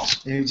rhyming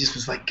walls. And it just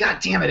was like, God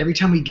damn it, every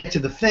time we get to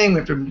the thing, we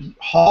have to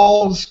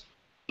halls,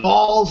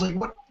 balls, like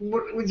what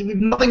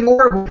nothing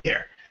more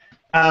here.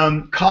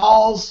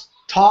 Calls,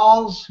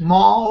 talls,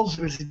 malls,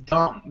 it was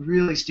dumb,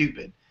 really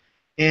stupid.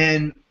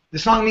 And the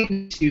song made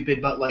me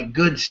stupid, but like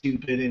good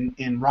stupid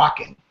and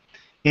rocking.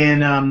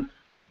 And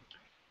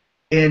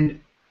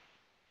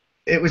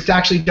it was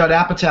actually Judd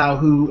Apatow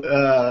who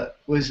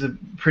was the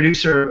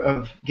producer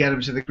of Get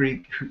 'Em to the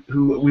Greek,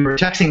 who we were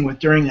texting with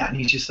during that, and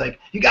he's just like,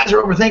 you guys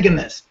are overthinking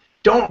this.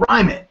 Don't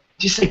rhyme it.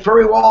 Just say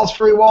furry walls,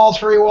 furry walls,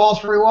 furry walls,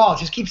 furry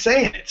walls. Just keep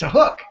saying it. It's a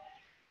hook.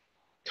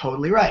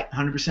 Totally right,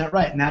 100%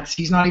 right. And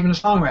he's not even a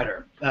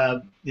songwriter,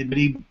 but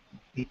he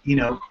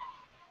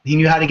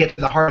knew how to get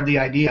to the heart of the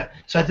idea.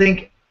 So I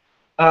think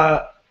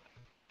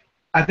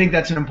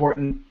that's an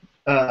important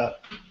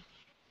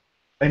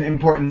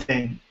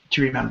thing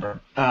to remember.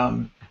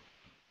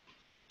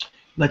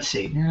 Let's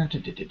see.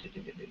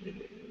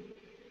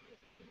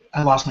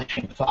 I lost my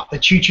train of thought. The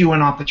choo-choo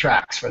went off the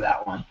tracks for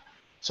that one.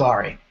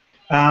 Sorry.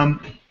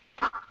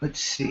 Let's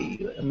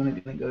see. I'm going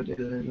to go to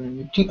the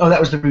routine. Oh, that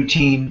was the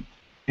routine.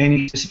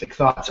 Any specific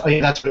thoughts? Oh,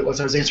 yeah, that's what it was.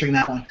 I was answering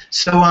that one.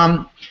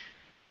 So,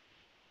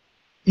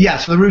 yeah,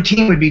 so the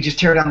routine would be just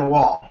tear down the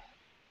wall.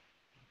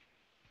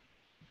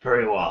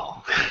 Very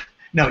well.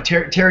 No,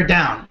 tear it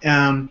down.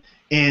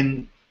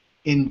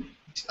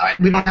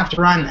 We don't have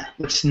to rhyme that.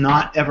 Let's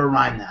not ever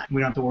rhyme that.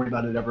 We don't have to worry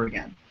about it ever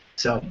again.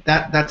 So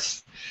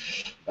that's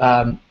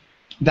one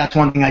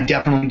thing I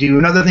definitely do.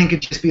 Another thing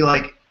could just be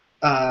like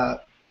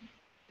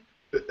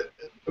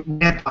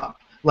ramp up.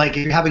 Like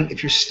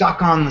if you're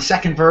stuck on the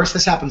second verse,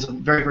 this happens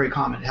very, very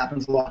common. It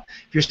happens a lot.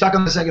 If you're stuck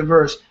on the second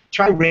verse,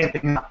 try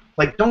ramping up.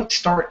 Like don't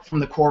start from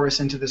the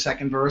chorus into the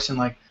second verse and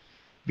like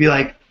be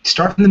like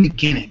start from the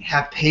beginning.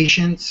 Have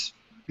patience,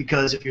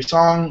 because if your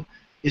song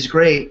is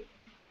great,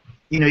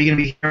 you're gonna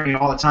be hearing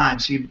it all the time.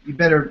 So you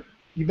better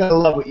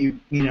love what you've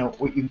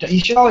done. You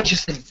should always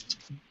just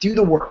do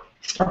the work.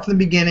 Start from the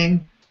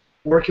beginning,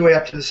 work your way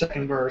up to the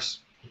second verse.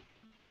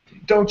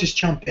 Don't just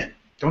jump in.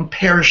 Don't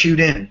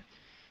parachute in.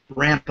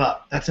 Ramp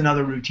up. That's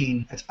another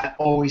routine. I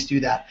always do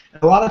that.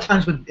 And a lot of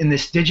times in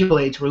this digital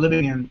age we're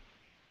living in,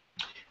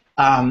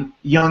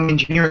 young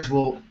engineers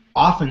will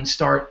often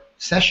start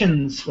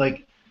sessions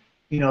like,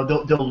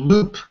 they'll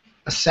loop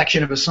a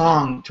section of a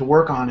song to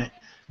work on it.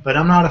 But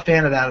I'm not a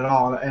fan of that at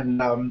all,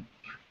 and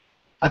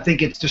I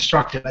think it's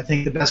destructive. I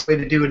think the best way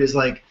to do it is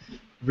like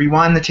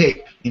rewind the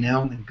tape,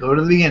 and go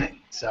to the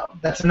beginning. So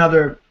that's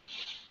another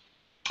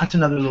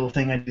little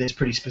thing I do that's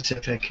pretty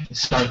specific.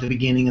 Start at the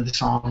beginning of the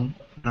song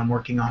when I'm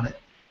working on it.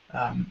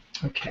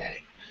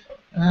 Okay.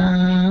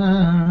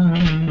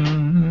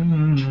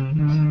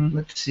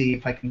 Let's see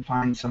if I can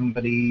find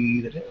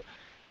somebody that.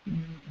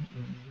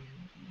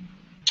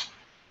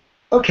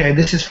 Okay,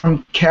 this is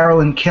from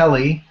Carolyn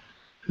Kelly,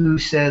 who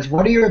says,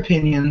 what are your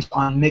opinions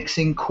on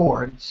mixing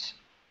chords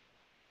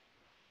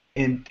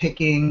and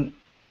picking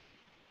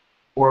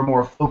or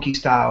more folky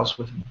styles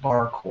with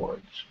bar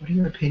chords? What are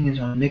your opinions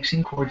on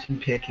mixing chords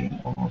and picking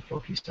or more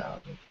folky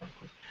styles with bar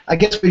chords? I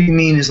guess what you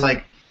mean is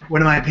like,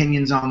 what are my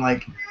opinions on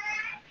like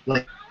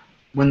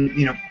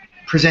when,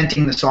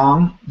 presenting the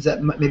song? Is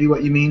that maybe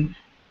what you mean?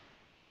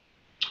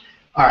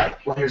 All right,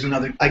 well, here's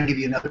another, I can give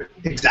you another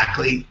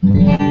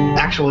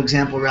actual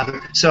example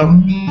rather. So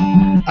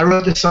I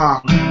wrote this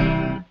song.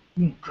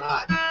 Oh,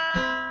 God.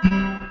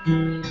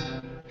 I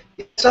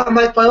saw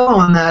Mike Viola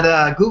on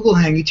that Google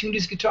Hang. He tuned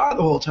his guitar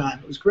the whole time.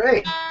 It was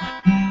great.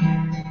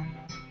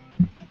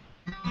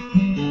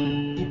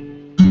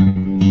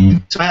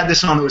 So I had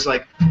this song that was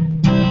like,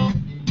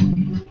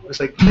 was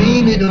like,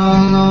 blame it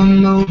all on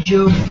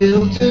mojo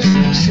filters,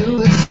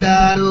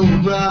 suicidal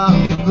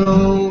rock and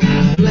roll,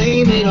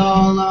 blame it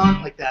all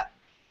on, like that.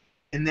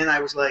 And then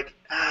I was like,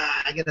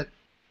 I gotta,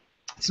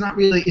 it's not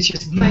really, it's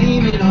just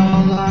blame it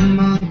all on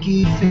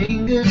monkey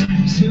fingers,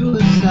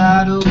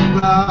 suicidal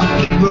rock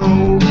and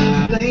roll,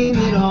 blame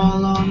it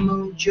all on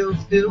mojo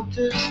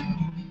filters.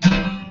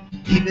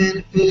 Even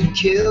if it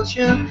kills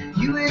you,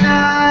 you and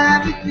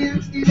I, we've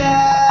been through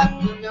that,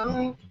 you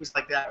know? It was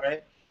like that,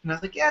 right? And I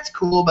was like, yeah, it's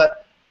cool,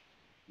 but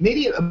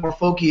maybe a more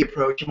folky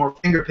approach, a more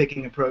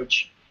finger-picking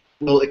approach,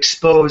 will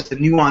expose the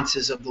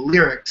nuances of the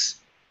lyrics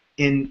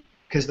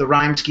because the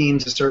rhyme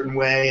scheme's a certain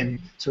way, and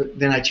so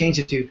then I changed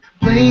it to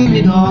blame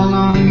it all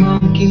on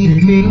monkey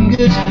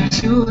fingers,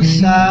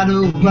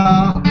 suicidal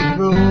rock and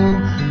roll,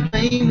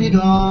 blame it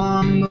all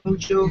on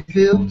mojo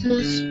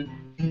filters.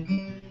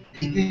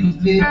 Even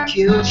if it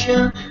kills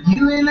you,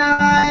 you and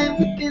I,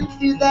 we've been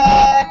through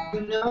that, we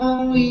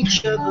know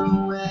each other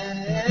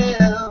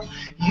well.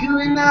 You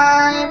and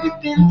I, we've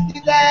been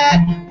through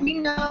that, we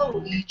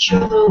know each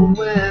other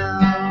well.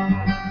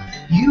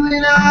 You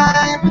and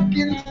I, we've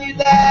been through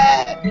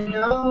that, we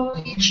know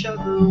each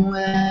other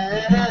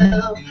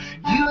well.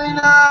 You and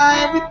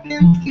I, we've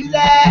been through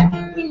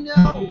that, we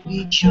know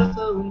each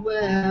other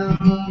well.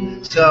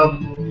 So,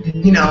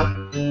 you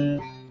know,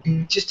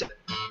 it's just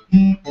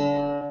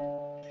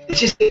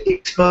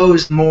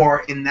exposed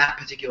more in that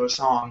particular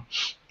song,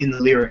 in the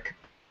lyric,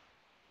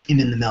 and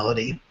in the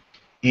melody,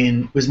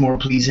 and was more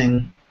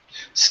pleasing.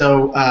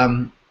 So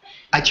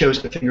I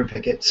chose to finger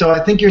pick it. So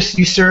I think you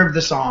serve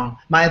the song.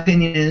 My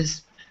opinion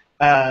is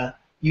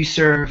you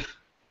serve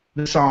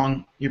the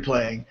song you're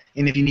playing.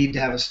 And if you need to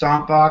have a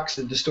stomp box,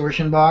 a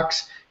distortion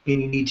box, and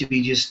you need to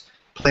be just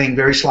playing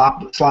very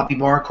sloppy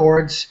bar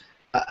chords,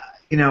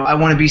 you know, I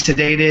Want to Be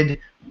Sedated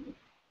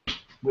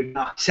would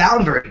not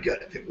sound very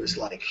good if it was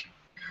like...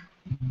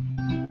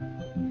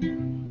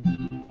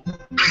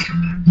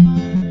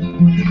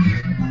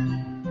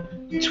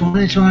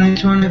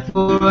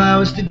 24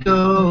 hours to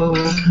go.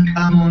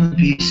 I wanna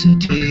be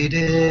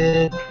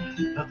sedated.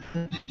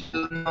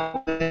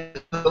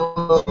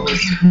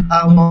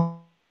 I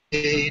want to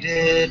be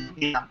sedated.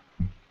 Yeah,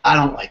 I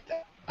don't like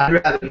that. I'd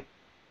rather,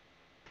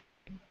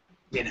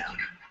 you know.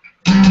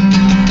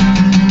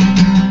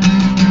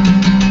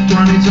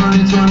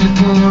 24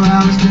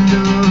 hours to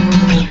go.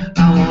 I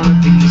wanna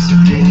be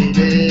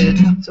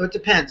sedated. So it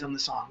depends on the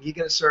song. You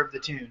gotta serve the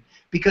tune.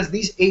 Because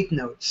these eighth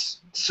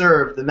notes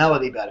serve the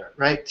melody better,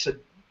 right? So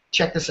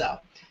check this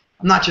out.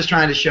 I'm not just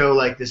trying to show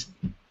like this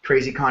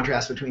crazy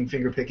contrast between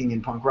finger picking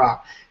and punk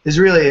rock. This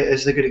really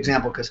is a good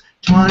example because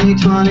 20,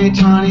 20,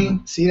 20,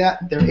 see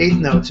that? They're eighth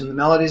notes and the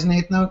melody is an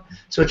eighth note.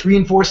 So it's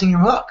reinforcing your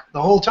hook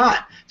the whole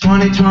time.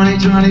 20, 20,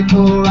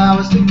 24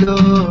 hours to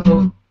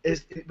go.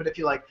 But if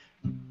you're like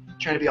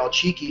trying to be all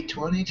cheeky,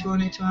 20,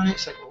 20, 20,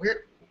 it's like, well,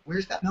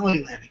 where's that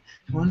melody landing?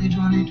 20,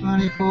 20,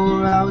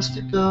 24 hours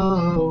to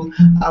go.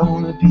 I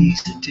want to be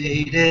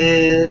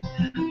sedated.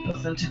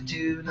 Nothing to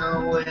do,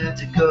 nowhere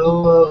to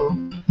go.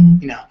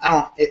 You know,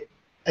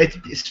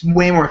 it's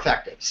way more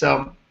effective.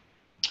 So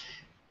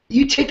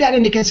you take that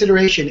into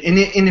consideration. And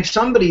if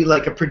somebody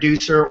like a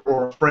producer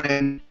or a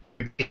friend,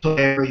 your bass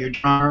player or your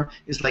drummer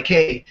is like,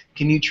 hey,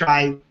 can you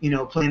try, you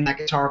know, playing that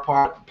guitar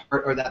part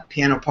or that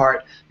piano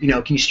part? You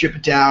know, can you strip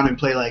it down and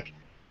play like,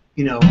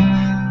 you know,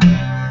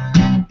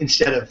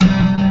 instead of...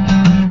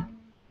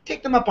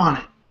 Take them up on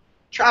it.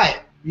 Try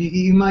it.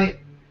 You might,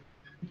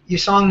 your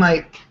song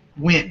might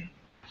win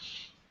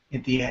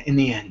in the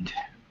end.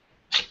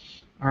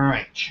 All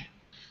right.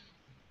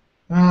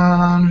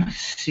 Let's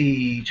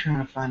see.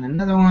 Trying to find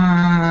another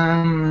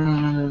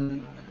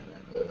one.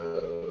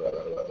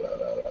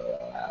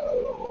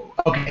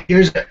 Okay.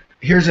 Here's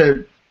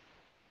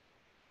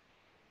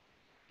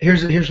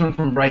one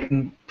from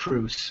Brighton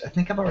Pruce. I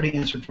think I've already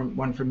answered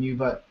one from you,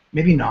 but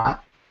maybe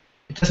not.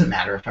 It doesn't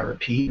matter if I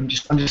repeat. I'm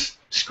just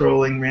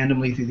scrolling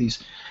randomly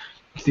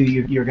through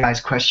your guys'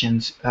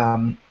 questions.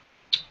 Hang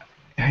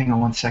on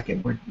one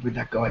second. Where'd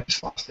that go? I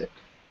just lost it.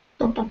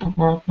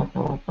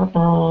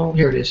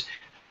 Here it is.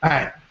 All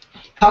right.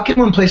 How can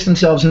one place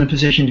themselves in a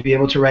position to be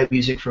able to write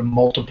music from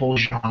multiple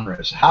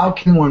genres? How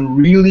can one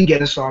really get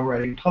a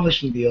songwriting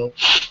publishing deal?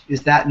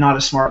 Is that not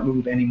a smart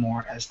move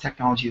anymore, as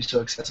technology is so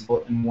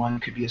accessible and one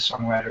could be a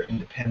songwriter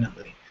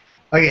independently?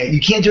 Okay, you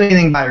can't do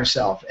anything by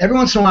yourself. Every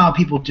once in a while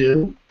people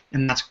do,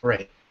 and that's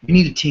great. You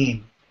need a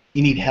team.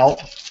 You need help.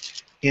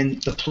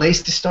 And the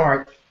place to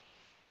start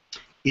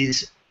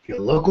is your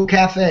local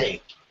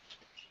cafe,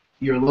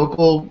 your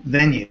local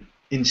venue,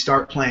 and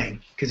start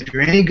playing. Because if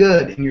you're any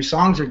good and your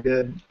songs are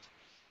good,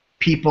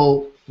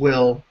 people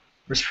will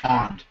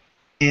respond.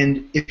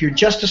 And if you're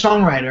just a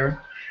songwriter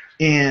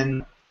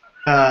and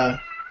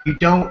you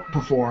don't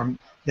perform,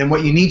 then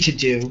what you need to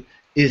do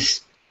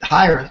is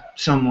hire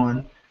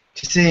someone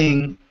to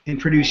sing and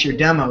produce your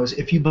demos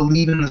if you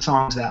believe in the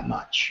songs that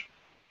much.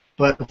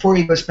 But before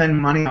you go spend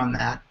money on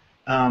that,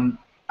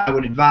 I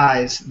would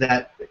advise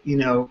that, you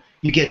know,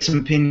 you get some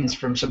opinions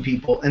from some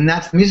people, and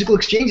that's musical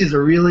exchange is a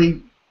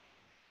really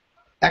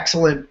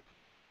excellent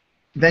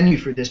venue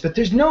for this, but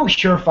there's no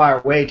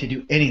surefire way to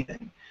do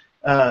anything,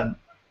 and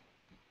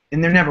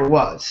there never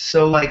was.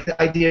 So like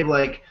the idea of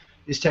like,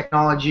 is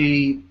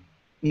technology,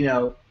 you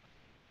know,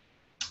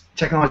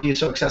 technology is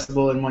so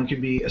accessible and one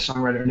could be a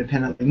songwriter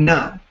independently?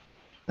 No,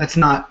 that's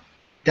not,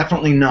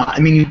 definitely not. I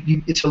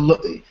mean, it's a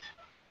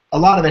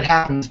lot of it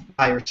happens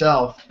by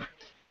yourself,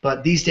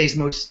 but these days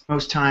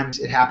most times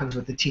it happens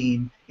with a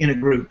team in a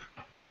group.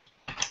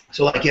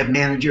 So like you have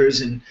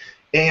managers and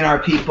A&R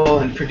people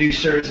and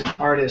producers and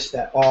artists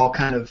that all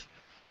kind of,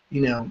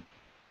 you know,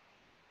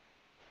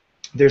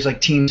 there's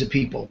like teams of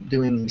people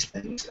doing these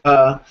things.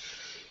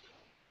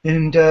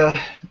 And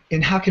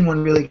how can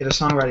one really get a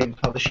songwriting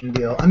publishing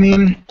deal? I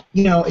mean,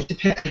 you know, it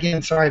depends.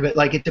 Again, sorry, but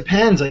like it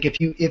depends. Like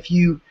if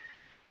you,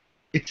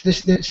 it's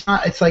this. It's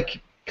not. It's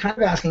like kind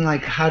of asking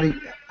like how do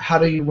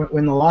you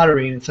win the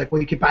lottery? And it's like, well,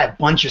 you could buy a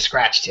bunch of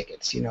scratch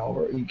tickets, you know,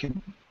 or you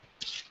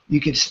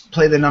could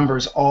play the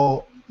numbers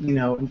all, you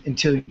know,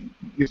 until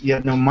you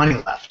have no money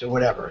left or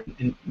whatever,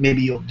 and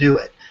maybe you'll do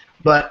it.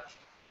 But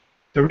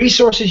the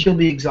resources you'll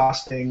be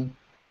exhausting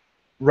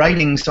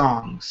writing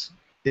songs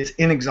is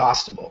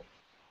inexhaustible.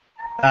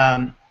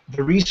 The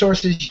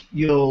resources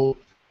you'll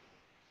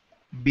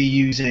be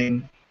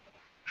using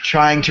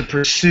trying to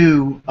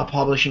pursue a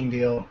publishing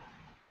deal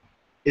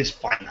is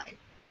finite,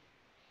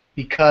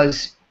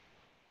 because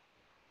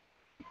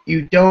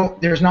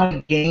there's not a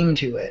game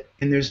to it,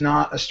 and there's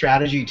not a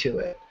strategy to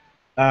it.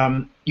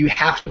 You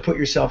have to put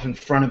yourself in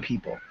front of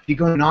people. If you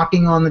go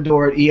knocking on the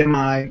door at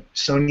EMI,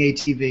 Sony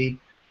ATV,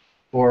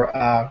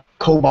 or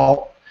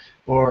Cobalt,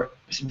 or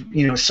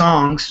you know,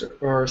 Songs,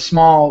 or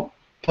small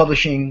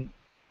publishing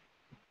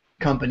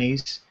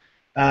companies,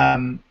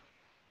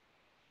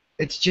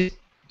 it's just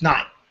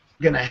not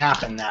going to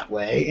happen that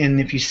way. And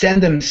if you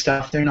send them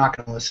stuff, they're not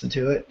going to listen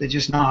to it. They're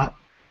just not.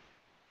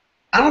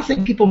 I don't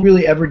think people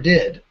really ever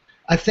did.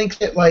 I think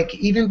that, like,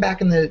 even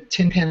back in the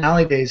Tin Pan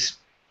Alley days,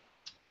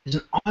 there's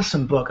an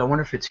awesome book. I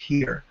wonder if it's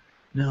here.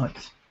 No,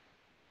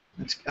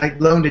 I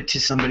loaned it to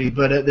somebody,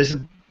 but there's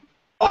an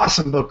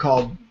awesome book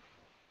called,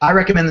 I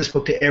recommend this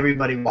book to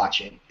everybody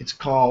watching. It's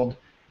called,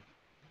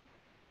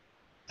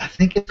 I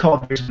think it's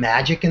called There's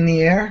Magic in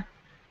the Air,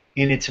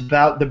 and it's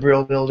about the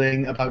Brill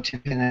Building, about Tin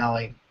Pan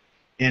Alley,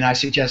 and I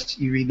suggest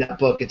you read that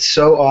book. It's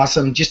so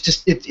awesome.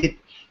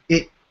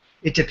 It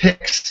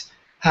depicts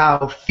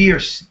how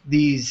fiercely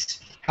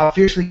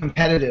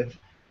competitive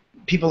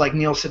people like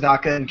Neil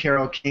Sedaka and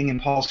Carole King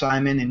and Paul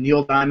Simon and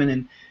Neil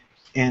Diamond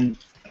and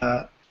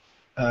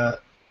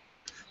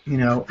you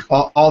know,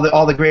 all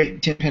the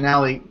great Tin Pan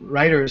Alley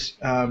writers,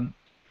 how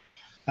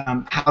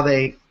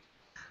they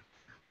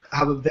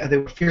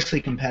were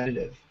fiercely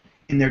competitive.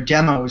 In their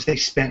demos, they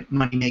spent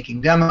money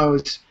making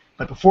demos,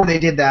 but before they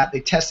did that, they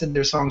tested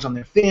their songs on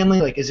their family,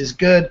 like, is this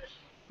good?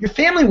 Your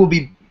family will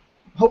be,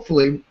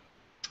 hopefully,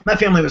 my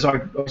family was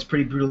always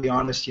pretty brutally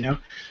honest, you know,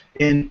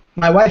 and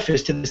my wife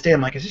is to this day.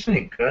 I'm like, is this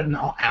any good? And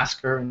I'll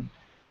ask her, and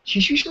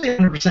she's usually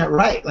 100%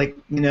 right, like,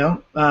 you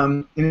know,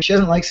 and if she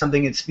doesn't like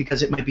something, it's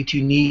because it might be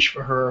too niche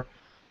for her,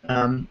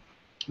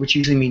 which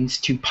usually means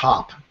too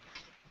pop.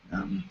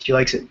 She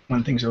likes it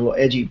when things are a little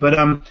edgy, but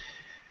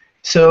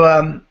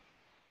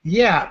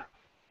yeah,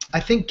 I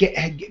think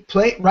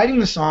writing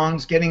the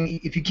songs,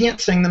 if you can't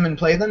sing them and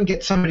play them,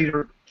 get somebody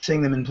to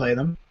sing them and play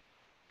them.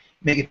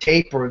 Make a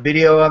tape or a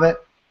video of it.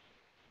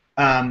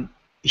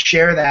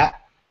 Share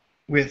that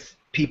with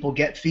people.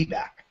 Get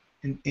feedback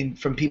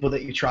from people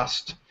that you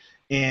trust.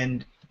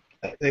 And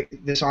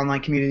this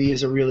online community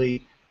is an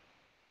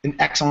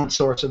excellent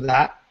source of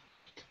that.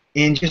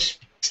 And just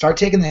start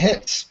taking the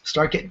hits.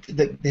 Start getting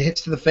the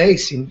hits to the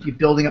face, and you're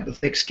building up the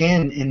thick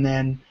skin, and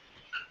then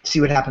see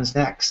what happens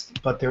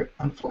next. But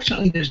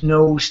unfortunately, there's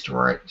no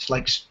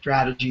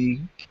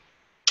strategy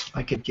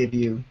I could give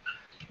you.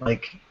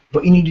 Like,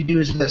 what you need to do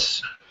is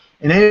this.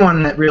 And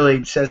anyone that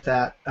really says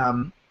that,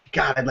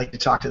 God, I'd like to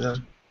talk to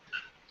them.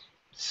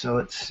 So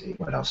let's see,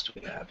 what else do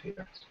we have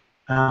here?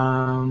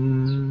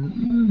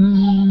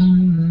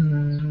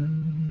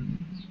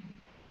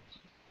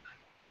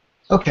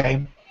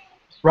 Okay,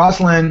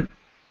 Rosalind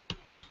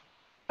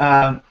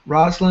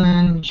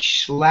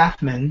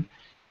Schlafman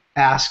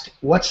asked,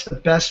 what's the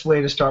best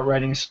way to start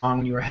writing a song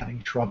when you are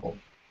having trouble?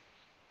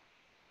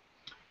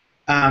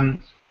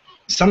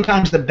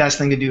 Sometimes the best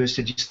thing to do is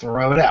to just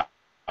throw it out.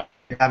 If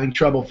you're having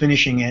trouble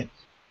finishing it,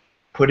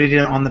 put it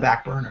on the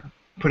back burner.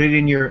 Put it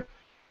in your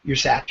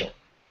satchel.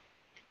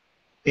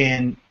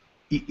 And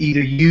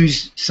either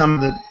use some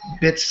of the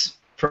bits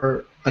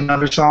for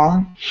another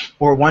song,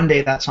 or one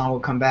day that song will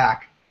come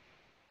back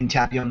and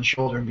tap you on the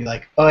shoulder and be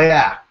like, oh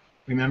yeah,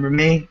 remember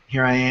me?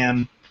 Here I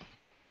am.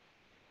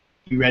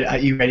 You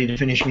ready to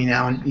finish me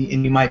now? And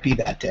you might be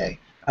that day.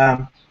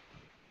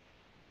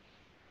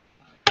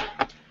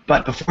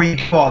 But before you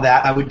do all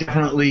that, I would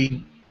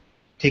definitely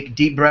take a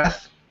deep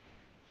breath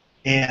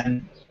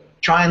and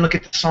try and look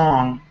at the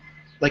song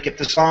like if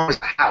the song is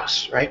a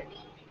house, right?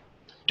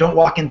 Don't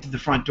walk into the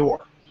front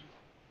door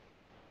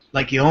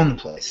like you own the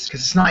place,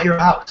 because it's not your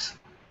house.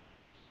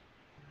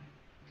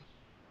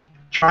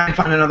 Try and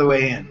find another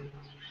way in.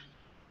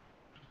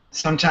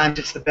 Sometimes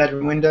it's the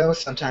bedroom window,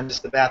 sometimes it's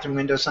the bathroom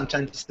window,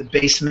 sometimes it's the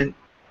basement,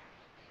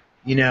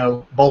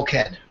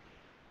 bulkhead.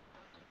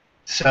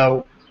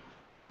 So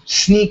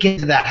sneak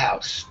into that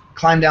house,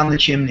 climb down the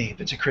chimney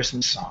if it's a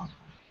Christmas song.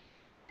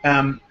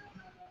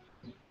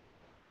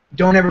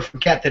 Don't ever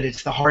forget that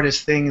it's the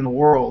hardest thing in the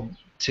world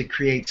to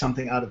create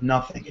something out of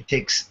nothing. It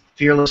takes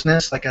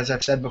fearlessness, like as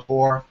I've said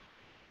before.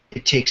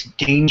 It takes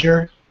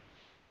danger.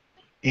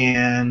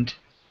 And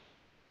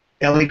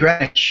Ellie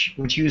Greenwich,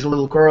 when she was a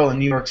little girl in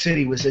New York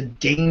City, was a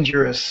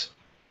dangerous...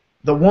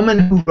 The woman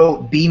who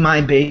wrote Be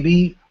My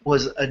Baby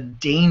was a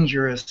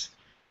dangerous,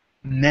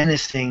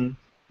 menacing,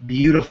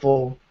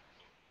 beautiful,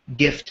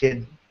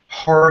 gifted,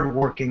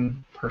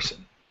 hard-working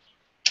person.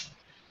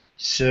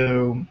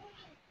 So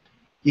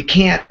you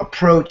can't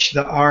approach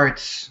the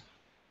arts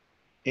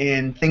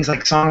and things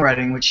like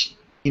songwriting, which,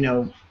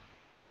 you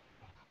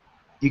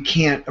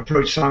can't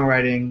approach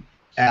songwriting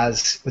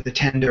as with a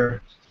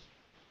tender,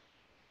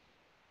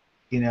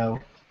 with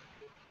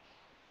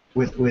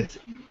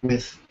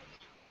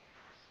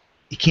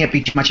you can't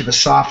be too much of a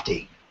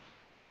softie,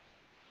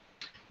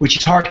 which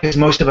is hard because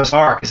most of us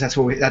are, because that's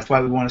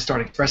why we want to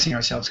start expressing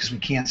ourselves, because we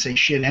can't say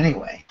shit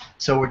anyway.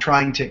 So we're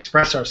trying to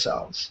express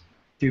ourselves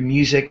through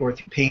music or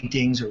through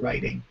paintings or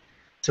writing.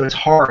 So it's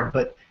hard,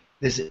 but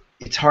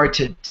it's hard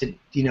to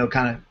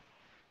kind of,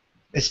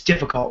 it's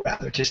difficult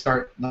rather to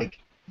start like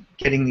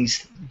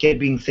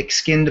being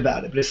thick-skinned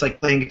about it. But it's like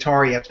playing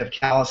guitar; you have to have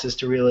calluses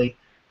to really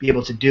be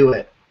able to do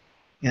it.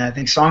 And I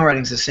think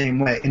songwriting's the same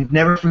way. And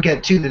never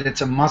forget too that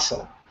it's a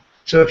muscle.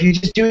 So if you're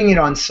just doing it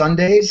on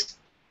Sundays,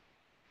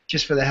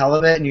 just for the hell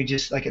of it, and you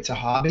just like it's a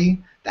hobby,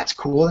 that's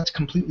cool. That's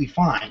completely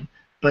fine.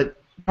 But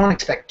don't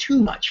expect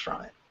too much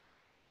from it.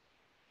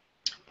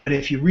 But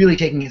if you're really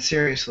taking it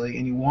seriously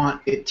and you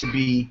want it to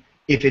be,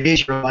 if it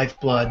is your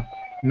lifeblood,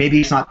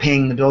 maybe it's not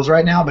paying the bills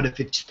right now, but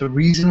if it's the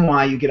reason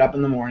why you get up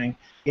in the morning,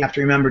 you have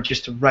to remember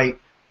just to write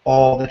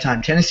all the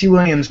time. Tennessee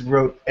Williams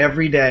wrote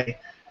every day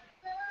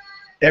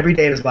of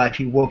his life.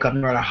 He woke up, no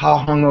matter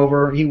how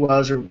hungover he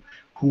was or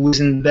who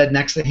was in bed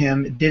next to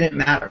him, it didn't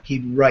matter.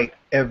 He'd write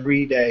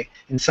every day.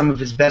 And some of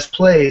his best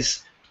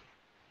plays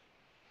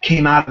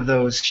came out of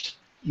those,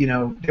 they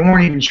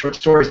weren't even short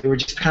stories. They were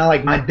just kind of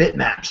like my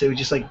bitmaps. They were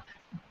just like,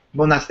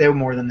 well, they were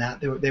more than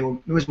that. It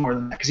was more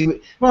than that, because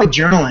more like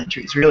journal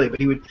entries, really, but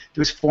there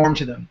was form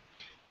to them.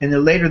 And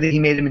then later he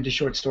made them into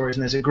short stories,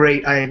 and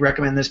I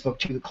recommend this book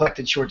too, The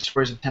Collected Short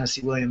Stories of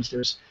Tennessee Williams.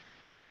 There's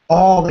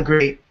all the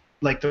great,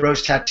 like The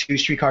Rose Tattoo,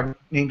 Streetcar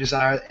Named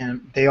Desire,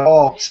 and they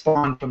all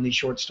spawned from these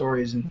short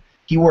stories, and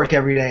he worked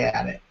every day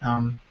at it.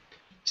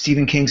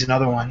 Stephen King's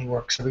another one. He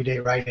works every day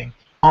writing.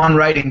 On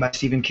Writing by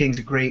Stephen King's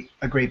a great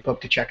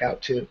book to check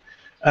out too.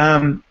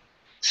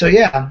 So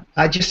yeah,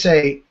 I just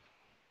say,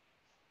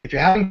 if you're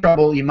having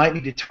trouble, you might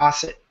need to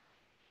toss it,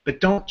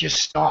 but don't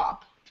just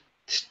stop.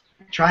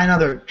 Try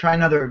another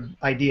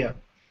idea,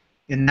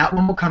 and that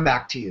one will come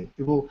back to you.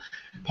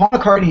 Paul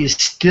McCartney is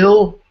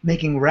still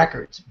making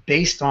records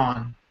based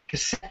on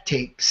cassette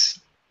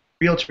tapes,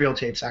 reel-to-reel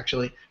tapes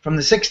actually, from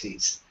the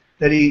 '60s.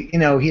 That he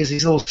has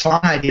these little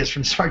song ideas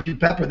from Sgt.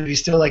 Pepper that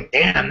he's still like,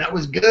 damn, that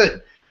was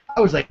good.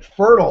 I was like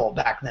fertile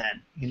back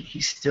then. And he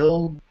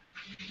still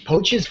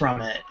poaches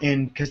from it,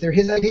 and because they're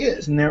his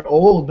ideas and they're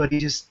old, but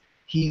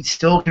he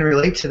still can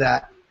relate to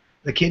that,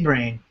 the kid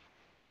brain.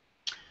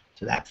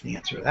 So that's the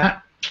answer to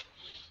that.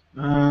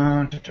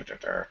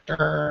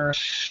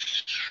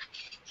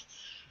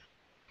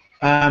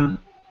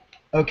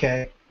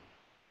 Okay.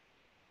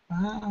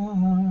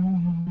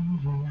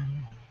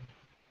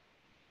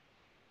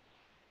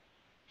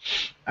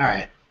 All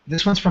right.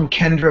 This one's from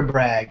Kendra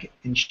Bragg,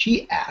 and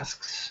she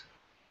asks,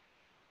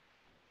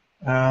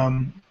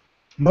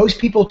 most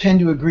people tend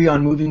to agree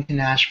on moving to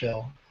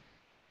Nashville,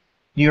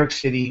 New York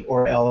City,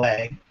 or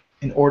LA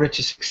in order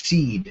to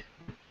succeed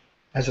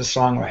as a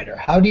songwriter.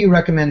 How do you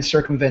recommend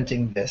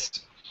circumventing this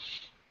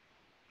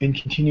and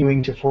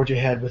continuing to forge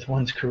ahead with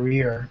one's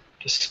career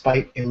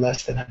despite a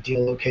less than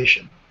ideal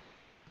location?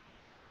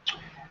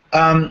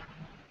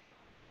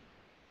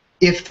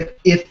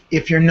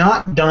 If you're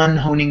not done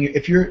honing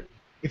if you're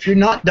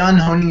not done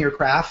honing your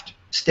craft,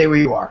 stay where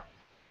you are.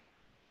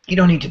 You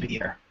don't need to be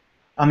here.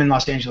 I'm in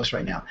Los Angeles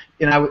right now,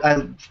 and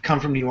I come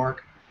from New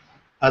York.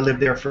 I lived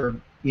there for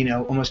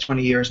almost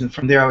 20 years, and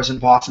from there I was in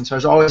Boston. So I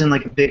was always in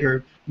like a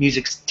bigger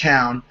music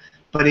town,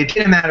 but it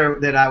didn't matter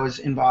that I was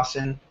in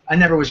Boston. I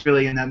never was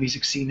really in that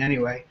music scene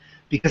anyway,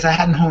 because I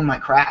hadn't honed my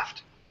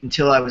craft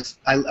until I was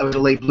a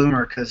late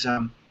bloomer because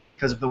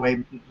of the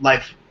way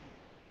life,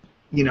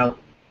 the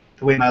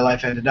way my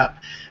life ended up.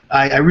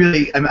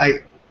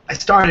 I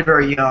started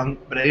very young,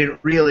 but I didn't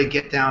really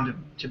get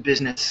down to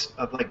business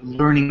of like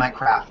learning my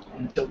craft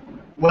until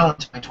well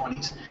into my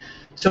 20s.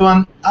 So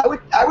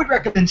I would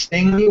recommend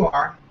staying where you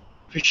are,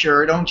 for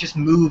sure. Don't just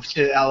move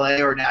to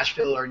LA or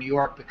Nashville or New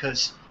York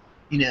because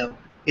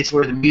it's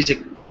where the music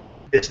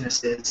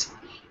business is.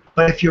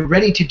 But if you're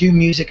ready to do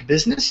music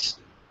business,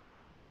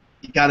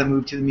 you got to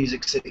move to the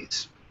music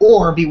cities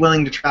or be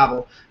willing to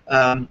travel.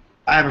 I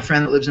have a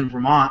friend that lives in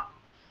Vermont,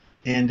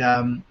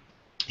 and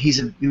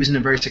he was in a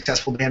very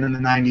successful band in the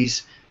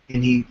 '90s,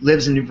 and he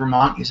lives in New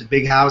Vermont. He has a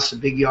big house, a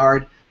big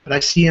yard, but I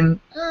see him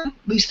at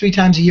least 3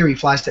 times a year. He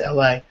flies to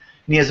LA, and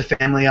he has a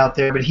family out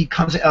there, but he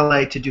comes to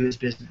LA to do his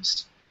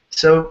business.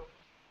 So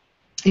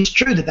it's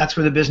true that that's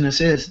where the business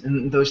is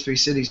in those 3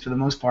 cities for the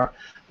most part.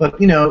 But,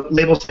 you know,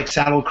 labels like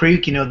Saddle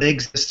Creek, you know, they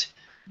exist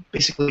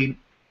basically,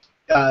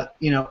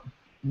 you know,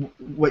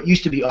 what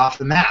used to be off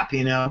the map,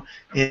 you know,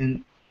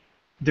 and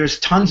there's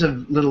tons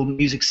of little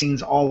music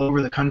scenes all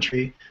over the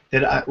country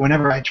that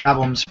whenever I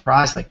travel, I'm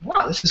surprised, like,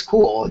 wow, this is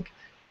cool. Like,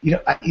 you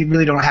know, you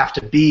really don't have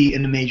to be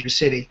in a major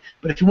city.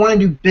 But if you want to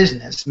do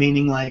business,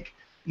 meaning like,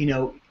 you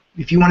know,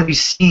 if you want to be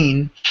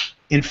seen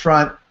in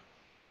front,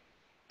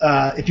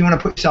 if you want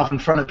to put yourself in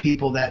front of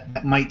people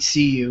that might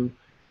see you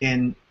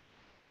and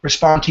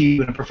respond to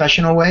you in a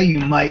professional way, you're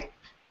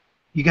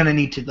going to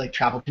need to like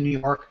travel to New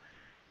York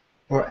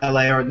or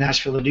LA or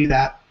Nashville to do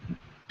that.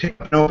 Pick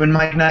up an open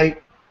mic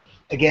night.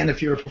 Again,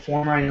 if you're a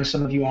performer, I know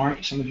some of you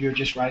aren't. Some of you are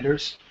just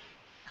writers.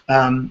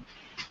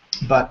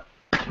 But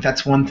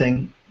that's one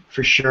thing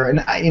for sure.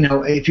 And you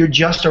know, if you're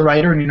just a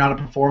writer and you're not a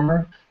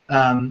performer,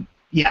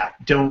 yeah,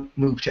 don't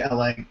move to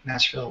LA,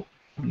 Nashville,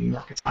 or New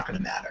York. It's not going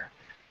to matter.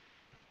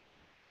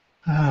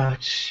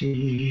 Let's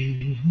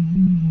see.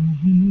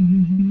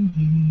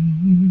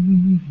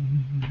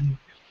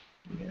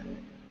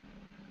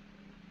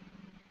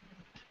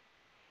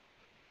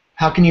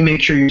 How can you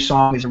make sure your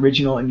song is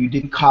original and you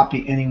didn't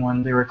copy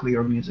anyone lyrically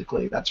or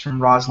musically? That's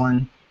from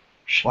Rosalind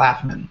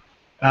Schlafman.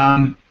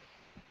 I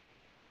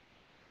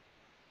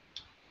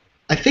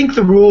think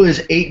the rule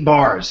is 8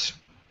 bars.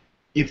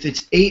 If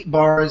it's 8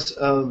 bars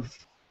of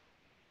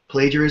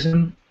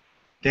plagiarism,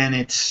 then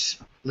it's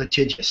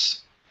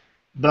litigious.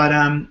 But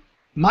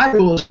my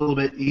rule is a little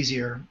bit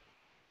easier,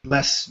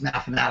 less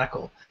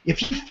mathematical.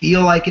 If you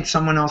feel like it's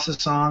someone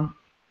else's song,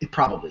 it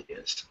probably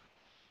is.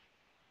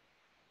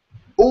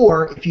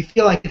 Or if you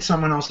feel like it's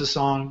someone else's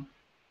song,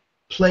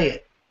 play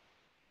it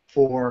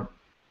for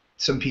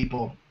some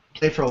people.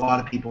 Play for a lot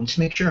of people. And just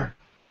make sure.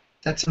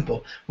 That's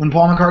simple. When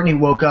Paul McCartney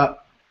woke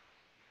up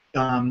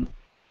on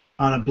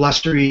a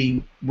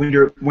blustery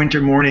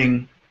winter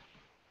morning,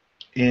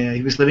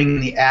 he was living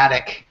in the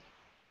attic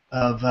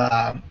of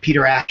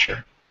Peter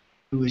Asher,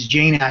 who was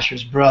Jane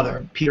Asher's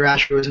brother. Peter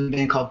Asher was in a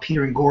band called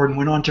Peter and Gordon,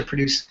 went on to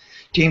produce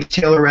James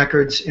Taylor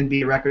Records and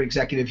be a record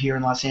executive here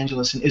in Los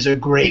Angeles, and is a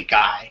great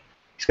guy.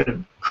 He's got a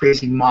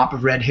crazy mop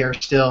of red hair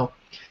still.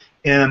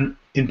 And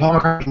Paul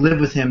McCartney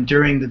lived with him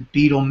during the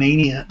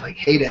Beatlemania like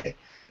heyday.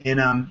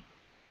 And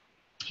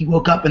he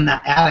woke up in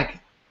that attic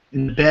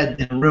in the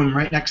bed in a room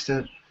right next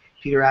to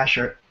Peter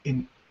Asher,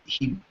 and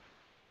he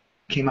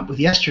came up with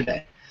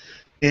Yesterday.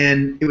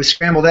 And it was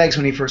Scrambled Eggs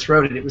when he first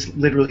wrote it. It was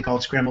literally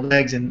called Scrambled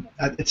Eggs, and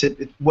it's a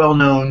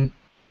well-known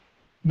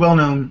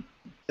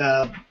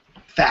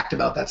fact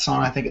about that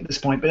song, I think, at this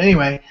point. But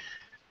anyway,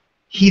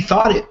 he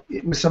thought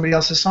it was somebody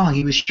else's song.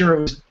 He was sure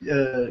it was,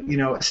 you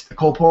know, a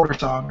Cole Porter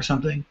song or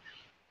something,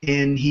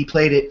 and he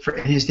played it for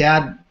his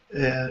dad.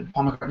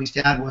 Paul McCartney's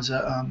dad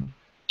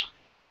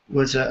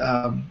was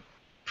a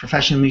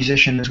professional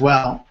musician as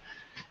well,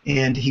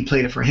 and he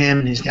played it for him.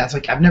 And his dad's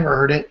like, I've never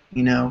heard it,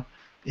 you know,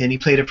 and he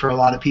played it for a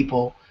lot of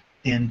people.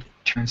 And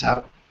turns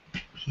out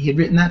he had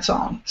written that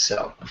song.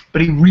 So,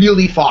 but he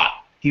really thought,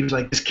 he was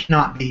like, this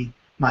cannot be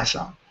my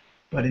song,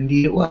 but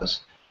indeed it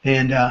was.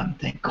 And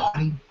thank God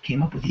he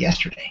came up with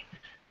Yesterday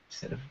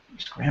instead of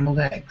Scrambled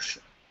Eggs.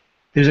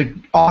 There's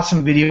an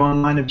awesome video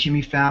online of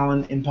Jimmy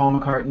Fallon and Paul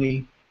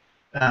McCartney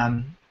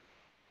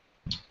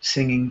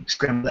singing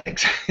Scrambled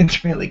Eggs.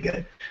 It's really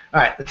good. All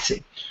right, let's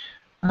see.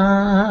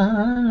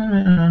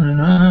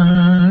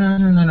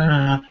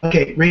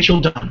 Okay,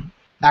 Rachel Dunn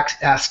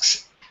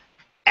asks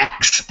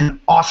an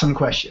awesome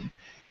question.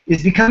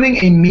 Is becoming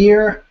a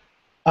more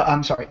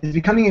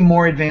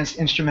advanced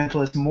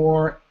instrumentalist one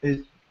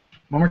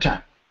more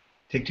time.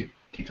 Take 2.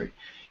 Take 3.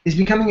 Is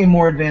becoming a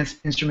more advanced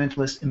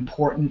instrumentalist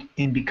important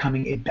in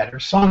becoming a better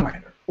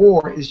songwriter?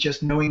 Or is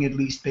just knowing at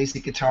least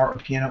basic guitar or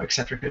piano,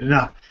 etc. good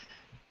enough?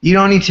 You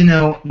don't need to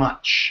know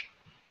much.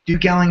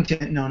 Duke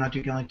Ellington, no, not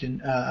Duke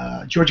Ellington,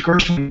 George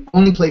Gershwin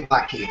only played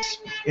black keys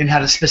and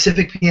had a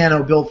specific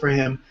piano built for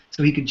him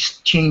so he could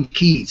just change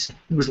keys.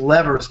 There was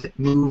levers that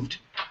moved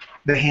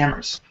the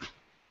hammers.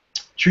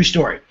 True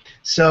story.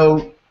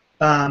 So,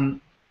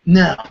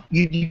 no,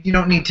 you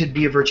don't need to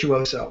be a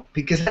virtuoso,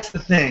 because that's the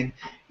thing.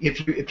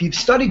 If you've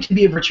studied to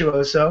be a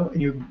virtuoso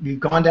and you've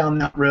gone down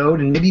that road,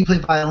 and maybe you play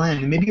violin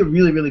and maybe you're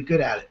really, really good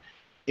at it,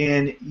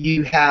 and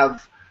you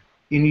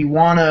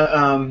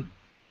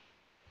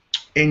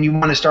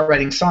want to start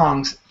writing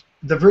songs,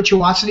 the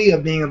virtuosity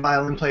of being a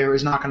violin player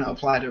is not going to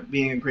apply to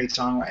being a great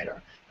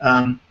songwriter.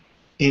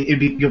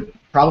 You'll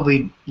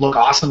probably look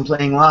awesome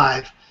playing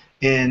live,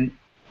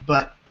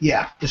 but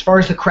yeah, as far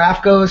as the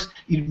craft goes,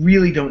 you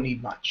really don't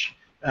need much.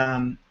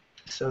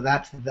 So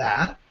that's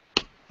that.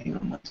 Hang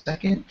on 1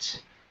 second.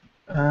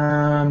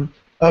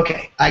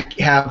 Okay, I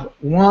have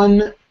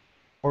 1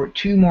 or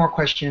 2 more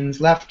questions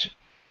left.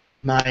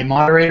 My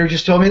moderator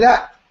just told me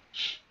that.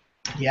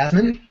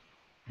 Yasmin.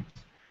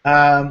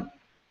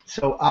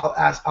 So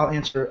I'll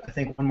answer, I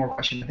think, 1 more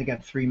question. I think I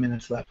have 3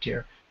 minutes left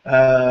here.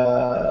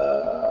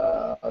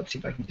 let's see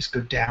if I can just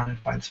go down and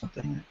find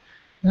something.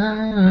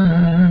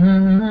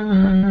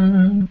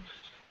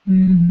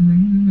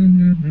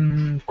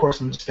 Of course,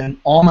 I'm going to spend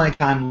all my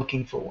time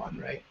looking for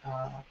one, right?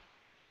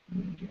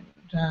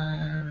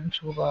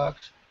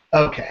 Toolbox.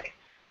 Okay.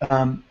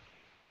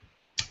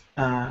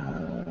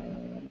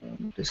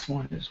 This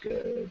one is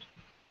good.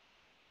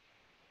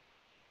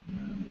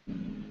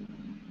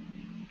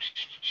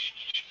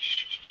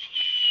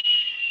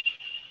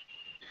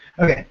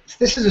 Okay, so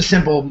this is a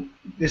simple.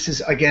 This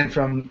is again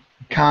from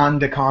Con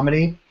to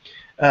Comedy.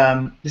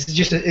 This is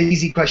just an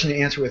easy question to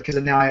answer with because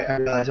now I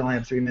realize I only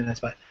have 3 minutes.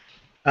 But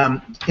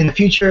in the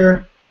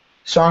future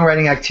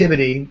songwriting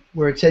activity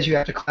where it says you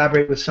have to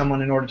collaborate with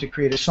someone in order to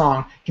create a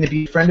song, can it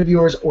be a friend of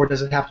yours or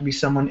does it have to be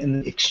someone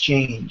in the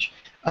exchange?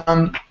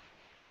 I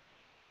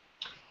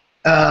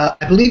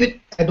believe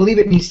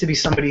it needs to be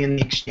somebody in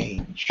the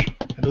exchange.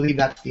 I believe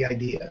that's the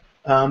idea.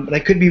 But I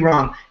could be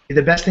wrong.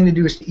 The best thing to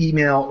do is to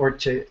email or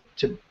to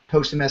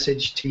post a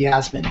message to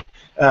Yasmin.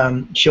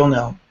 She'll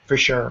know for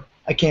sure.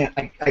 I can't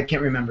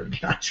remember, to be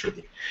honest with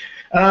you.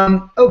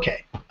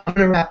 Okay, I'm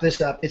going to wrap this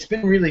up. It's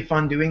been really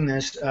fun doing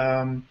this.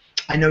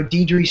 I know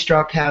Deidre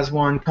Struck has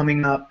one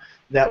coming up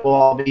that we'll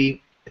all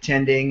be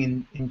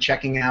attending and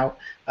checking out.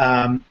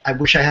 I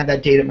wish I had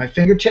that date at my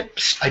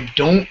fingertips. I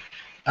don't.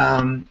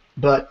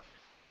 But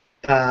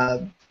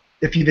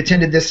if you've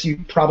attended this,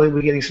 you probably will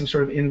be getting some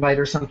sort of invite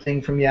or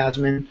something from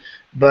Yasmin.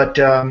 But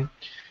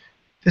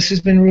this has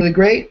been really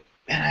great,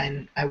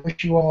 and I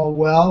wish you all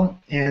well.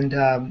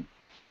 And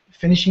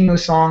finishing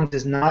those songs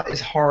is not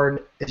as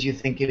hard as you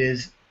think it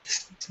is.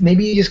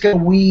 Maybe you just got to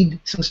weed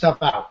some stuff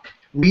out.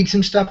 Weed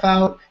some stuff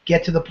out,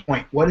 get to the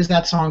point. What is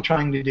that song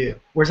trying to do?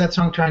 Where's that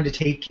song trying to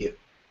take you?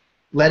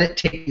 Let it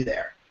take you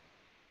there.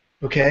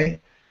 Okay?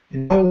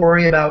 And don't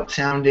worry about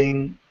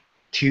sounding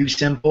too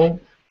simple.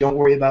 Don't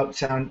worry about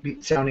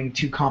sounding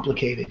too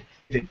complicated.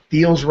 If it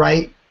feels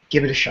right,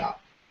 give it a shot.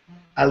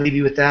 I'll leave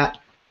you with that.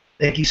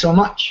 Thank you so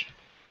much.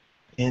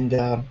 And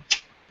I'm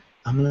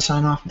going to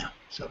sign off now.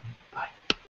 So.